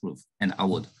 then we approve and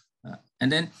award.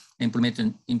 And then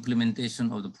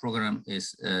implementation of the program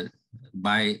is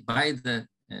by the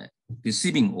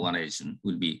receiving organization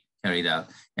will be carried out.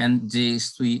 And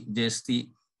JST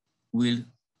will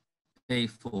pay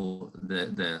for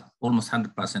the almost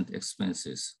 100%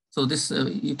 expenses. So this,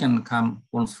 you can come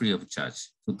almost free of charge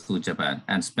to Japan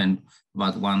and spend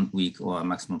about 1 week or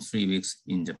maximum 3 weeks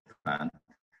in Japan.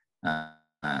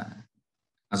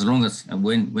 As long as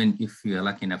if you are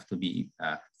lucky enough to be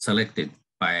selected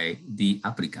by the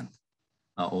applicant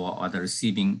or the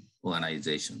receiving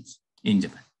organizations in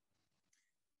Japan.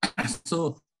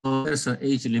 So there's an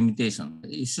age limitation.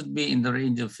 It should be in the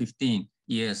range of 15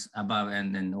 years above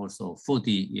and then also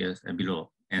 40 years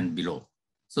below and below.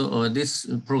 So this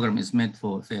program is meant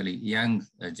for fairly young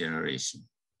generation.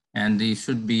 And you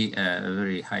should be a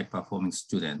very high performing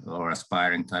student or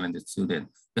aspiring talented student.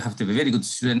 You have to be a very good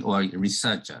student or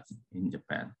researcher in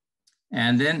Japan.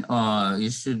 And then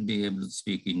you should be able to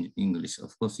speak in English.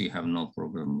 Of course, you have no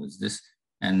problem with this.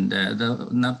 And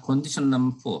the condition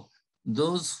number 4,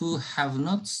 those who have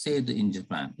not stayed in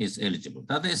Japan is eligible.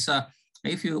 That is,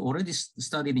 if you already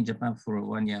studied in Japan for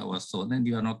 1 year or so, then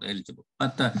you are not eligible.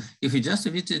 But if you just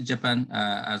visit Japan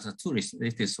as a tourist,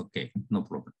 it is okay, no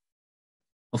problem.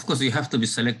 Of course, you have to be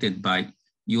selected by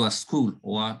your school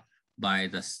or by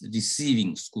the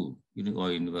receiving school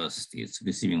or universities,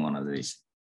 receiving organization.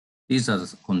 These are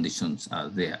the conditions are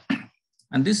there.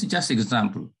 And this is just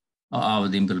example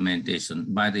of the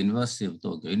implementation by the University of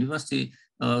Tokyo. University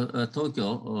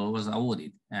Tokyo was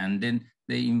awarded, and then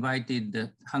they invited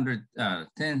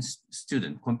 110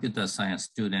 students, computer science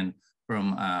students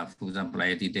from, for example,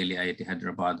 IIT Delhi, IIT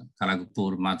Hyderabad,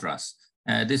 Kharagpur, Madras.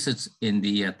 This is in the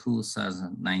year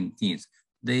 2019.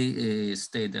 They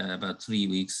stayed about 3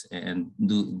 weeks and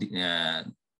do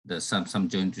some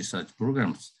joint research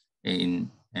programs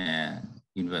in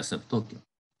University of Tokyo.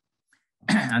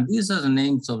 And these are the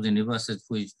names of the universities,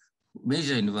 which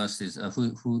major universities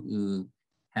who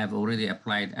have already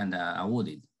applied and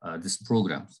awarded these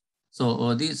programs.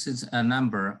 So this is a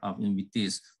number of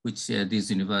invitees which these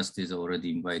universities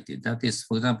already invited. That is,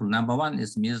 for example, number 1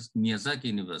 is Miyazaki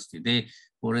University. They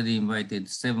already invited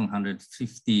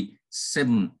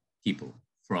 757 people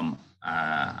from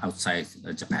outside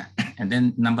Japan. And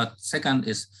then number 2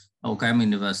 is Okayama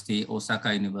University,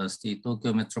 Osaka University,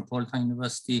 Tokyo Metropolitan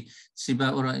University,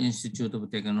 Shibaura Institute of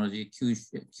Technology,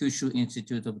 Kyushu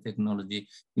Institute of Technology,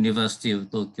 University of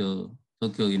Tokyo,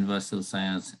 Tokyo University of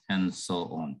Science, and so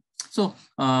on. So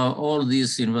all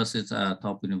these universities are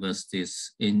top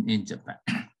universities in Japan.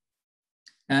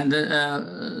 And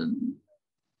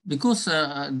because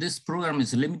this program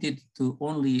is limited to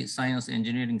only science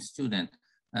engineering students,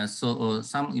 so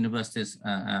some universities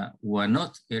were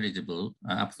not eligible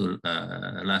up to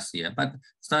last year, but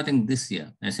starting this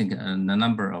year, I think the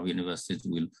number of universities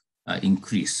will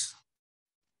increase.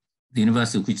 The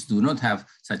universities which do not have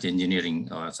such engineering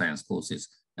or science courses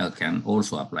can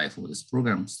also apply for this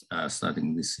programs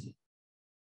starting this year.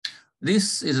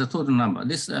 This is a total number.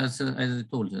 This, as I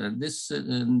told you, this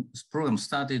program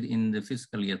started in the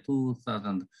fiscal year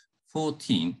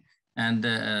 2014. And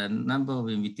the number of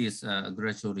invitees are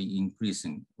gradually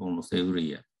increasing almost every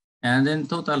year. And then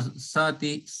total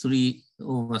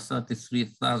over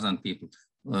 33,000 people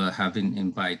have been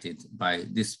invited by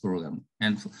this program.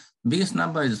 And biggest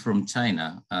number is from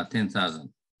China, 10,000.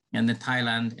 And then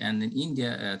Thailand and then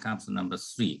India comes to number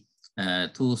 3,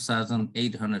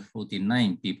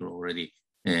 2,849 people already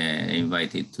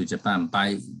invited to Japan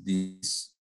by this.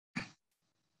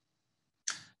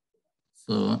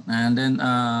 So, and then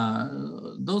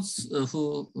those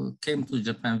who came to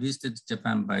Japan, visited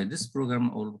Japan by this program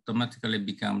automatically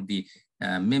become the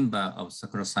member of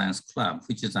Sakura Science Club,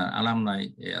 which is an alumni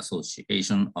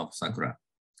association of Sakura.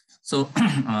 So,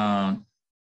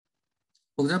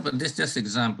 for example, this just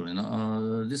example,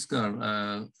 this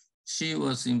girl, she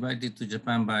was invited to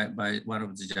Japan by one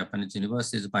of the Japanese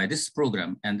universities by this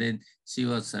program, and then she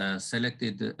was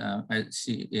selected,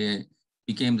 she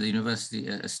became the university,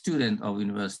 a student of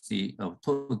University of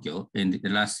Tokyo in the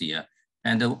last year.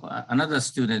 And another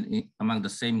student among the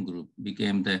same group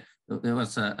became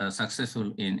was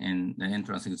successful in the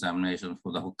entrance examination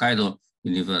for the Hokkaido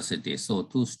University. So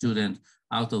 2 students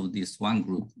out of this one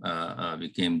group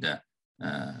became the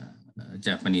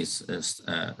Japanese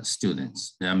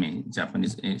students. I mean,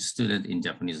 Japanese student in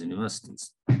Japanese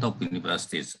universities, top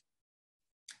universities.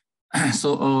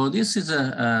 So this is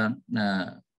a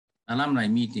alumni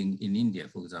meeting in India,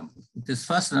 for example. This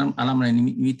first alumni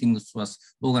meeting was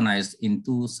organized in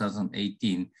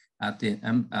 2018 at the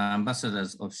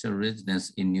ambassador's official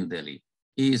residence in New Delhi.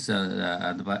 He is an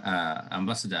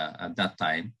ambassador at that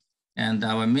time. And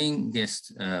our main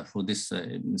guest for this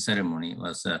ceremony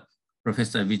was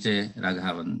Professor Vijay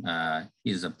Raghavan.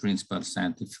 He is a principal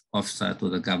scientific officer to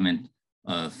the government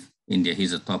of India.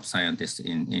 He's a top scientist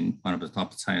one of the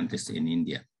top scientists in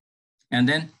India. And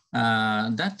then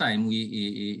that time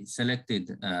we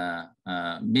selected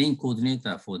main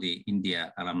coordinator for the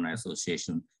India Alumni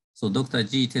Association. So Dr.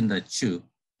 Jitendra Chu,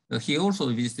 he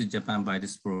also visited Japan by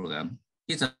this program.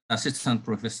 He's an assistant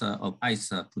professor of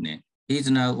ISA Pune. He's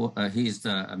now, he is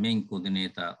the main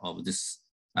coordinator of this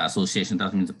association.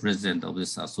 That means the president of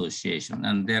this association.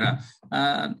 And there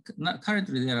are,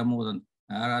 currently there are more than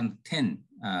around 10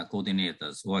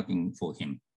 coordinators working for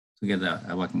him together,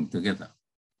 working together.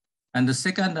 And the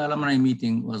second alumni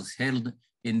meeting was held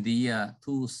in the year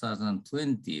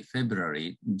 2020,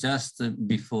 February, just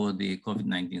before the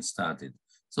COVID-19 started.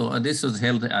 So this was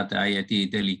held at the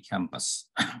IIT Delhi campus.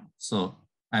 So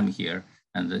I'm here,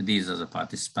 and these are the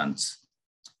participants.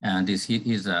 And this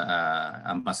is a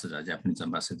ambassador, Japanese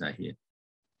ambassador here.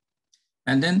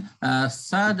 And then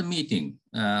third meeting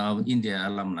of India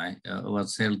alumni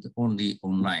was held only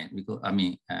online, because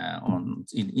on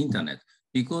internet,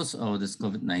 because of this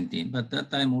COVID-19. But that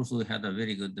time also we had a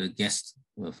very good guest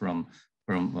from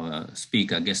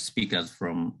guest speakers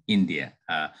from India.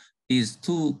 These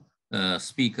two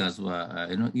speakers were,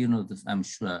 I'm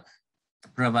sure,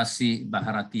 Pravasi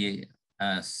Bharati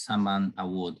Samman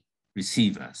Award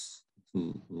receivers,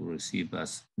 who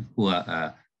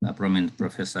are prominent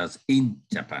professors in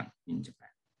Japan.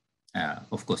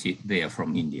 Of course, they are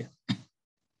from India.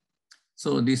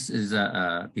 So this is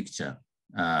a picture.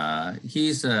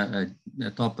 He's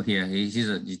the top here. He's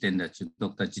a Jitendachu,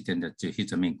 Dr. Jitendachu. He's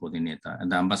the main coordinator,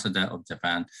 and the ambassador of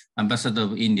Japan, ambassador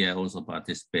of India also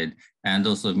participated, and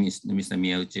also Mr.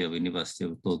 Miyauchi of University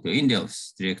of Tokyo,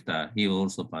 India's director. He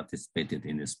also participated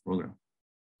in this program.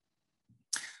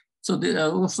 So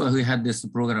also we had this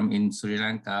program in Sri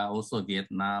Lanka, also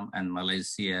Vietnam and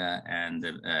Malaysia and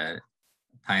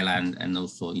Thailand, and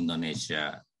also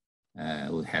Indonesia.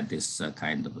 We had this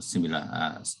kind of similar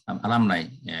alumni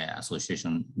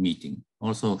association meeting.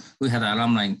 Also, we had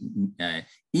alumni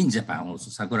in Japan,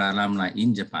 also Sakura alumni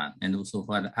in Japan, and also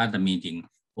had a meeting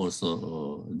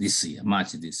also this year,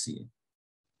 March this year.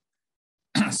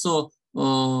 So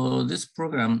this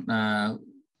program,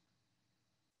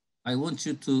 I want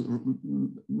you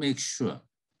to make sure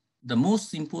the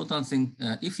most important thing,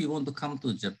 if you want to come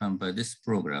to Japan by this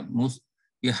program,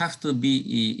 you have to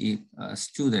be a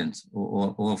student,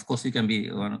 or of course you can be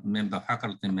a member,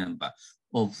 faculty member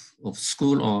of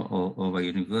school or a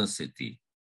university,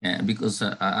 because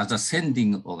as a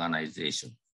sending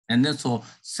organization. And then so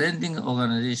sending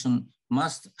organization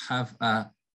must have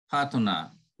a partner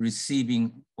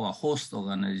receiving or host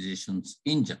organizations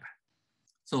in Japan.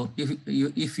 So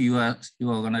if your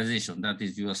organization, that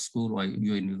is your school or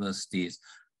your universities,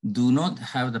 do not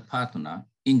have the partner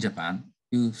in Japan,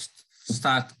 you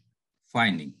start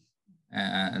finding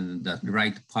the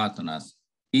right partners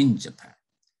in Japan,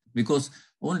 because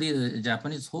only the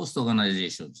Japanese host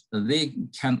organizations, they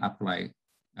can apply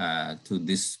to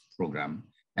this program,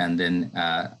 and then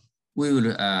we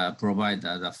will provide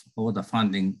all the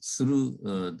funding through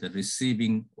the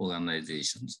receiving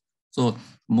organizations. So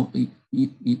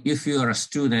if you are a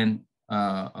student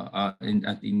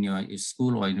in your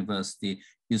school or university,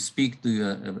 you speak to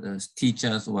your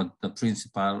teachers or the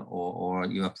principal or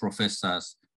your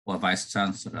professors or vice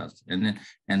chancellors, and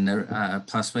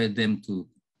persuade them to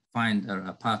find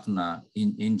a partner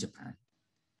in Japan,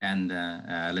 and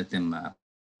let them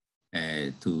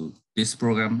to this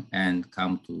program and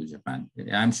come to Japan.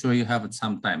 I'm sure you have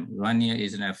some time. 1 year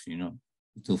is enough,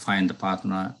 to find a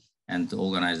partner and to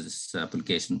organize this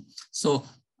application. So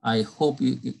I hope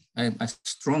I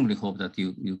strongly hope that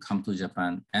you come to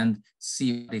Japan and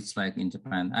see what it's like in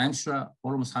Japan. I'm sure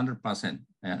almost 100%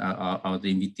 of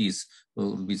the invitees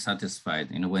will be satisfied,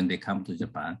 when they come to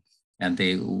Japan and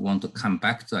they want to come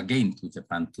back again to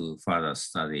Japan to further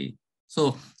study.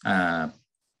 So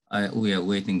we are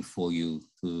waiting for you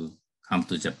to come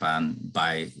to Japan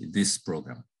by this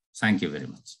program. Thank you very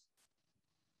much.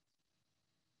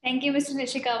 Thank you, Mr.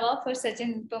 Nishikawa, for such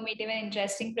an informative and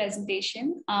interesting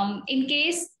presentation. In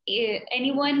case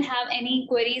anyone have any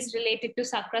queries related to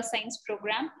Sakura Science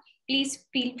Program, please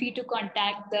feel free to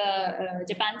contact the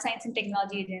Japan Science and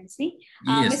Technology Agency.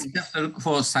 Yes, just look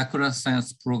for Sakura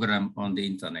Science Program on the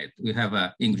internet. We have an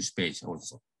English page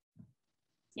also.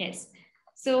 Yes.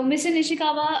 So, Mr.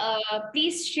 Nishikawa,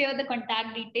 please share the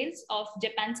contact details of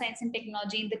Japan Science and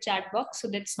Technology in the chat box so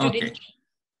that students.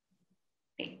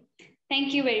 Okay.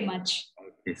 Thank you very much.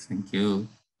 Okay, thank you.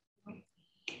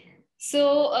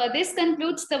 So this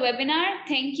concludes the webinar.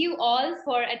 Thank you all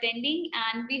for attending,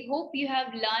 and we hope you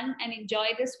have learned and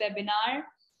enjoyed this webinar.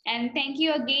 And thank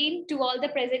you again to all the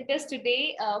presenters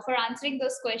today for answering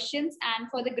those questions and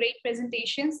for the great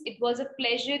presentations. It was a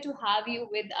pleasure to have you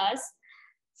with us.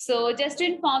 So just to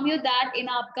inform you that in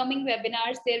our upcoming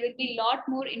webinars, there will be a lot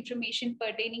more information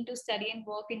pertaining to study and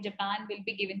work in Japan will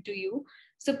be given to you.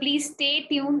 So please stay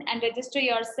tuned and register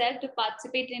yourself to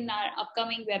participate in our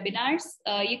upcoming webinars.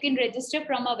 You can register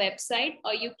from our website,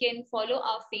 or you can follow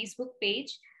our Facebook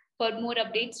page for more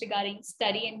updates regarding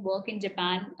study and work in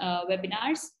Japan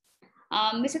webinars.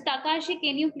 Mr. Takashi,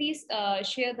 can you please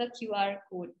share the QR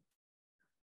code?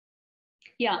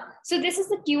 Yeah, so this is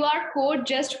the QR code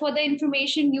just for the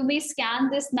information. You may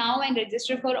scan this now and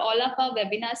register for all of our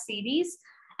webinar series.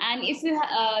 And if you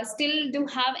still do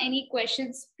have any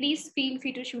questions, please feel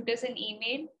free to shoot us an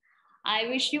email. I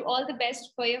wish you all the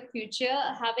best for your future.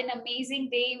 Have an amazing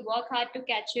day. Work hard to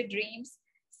catch your dreams.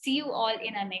 See you all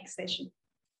in our next session.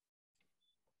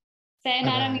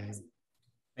 Sayonara.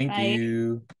 Thank Bye.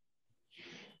 you.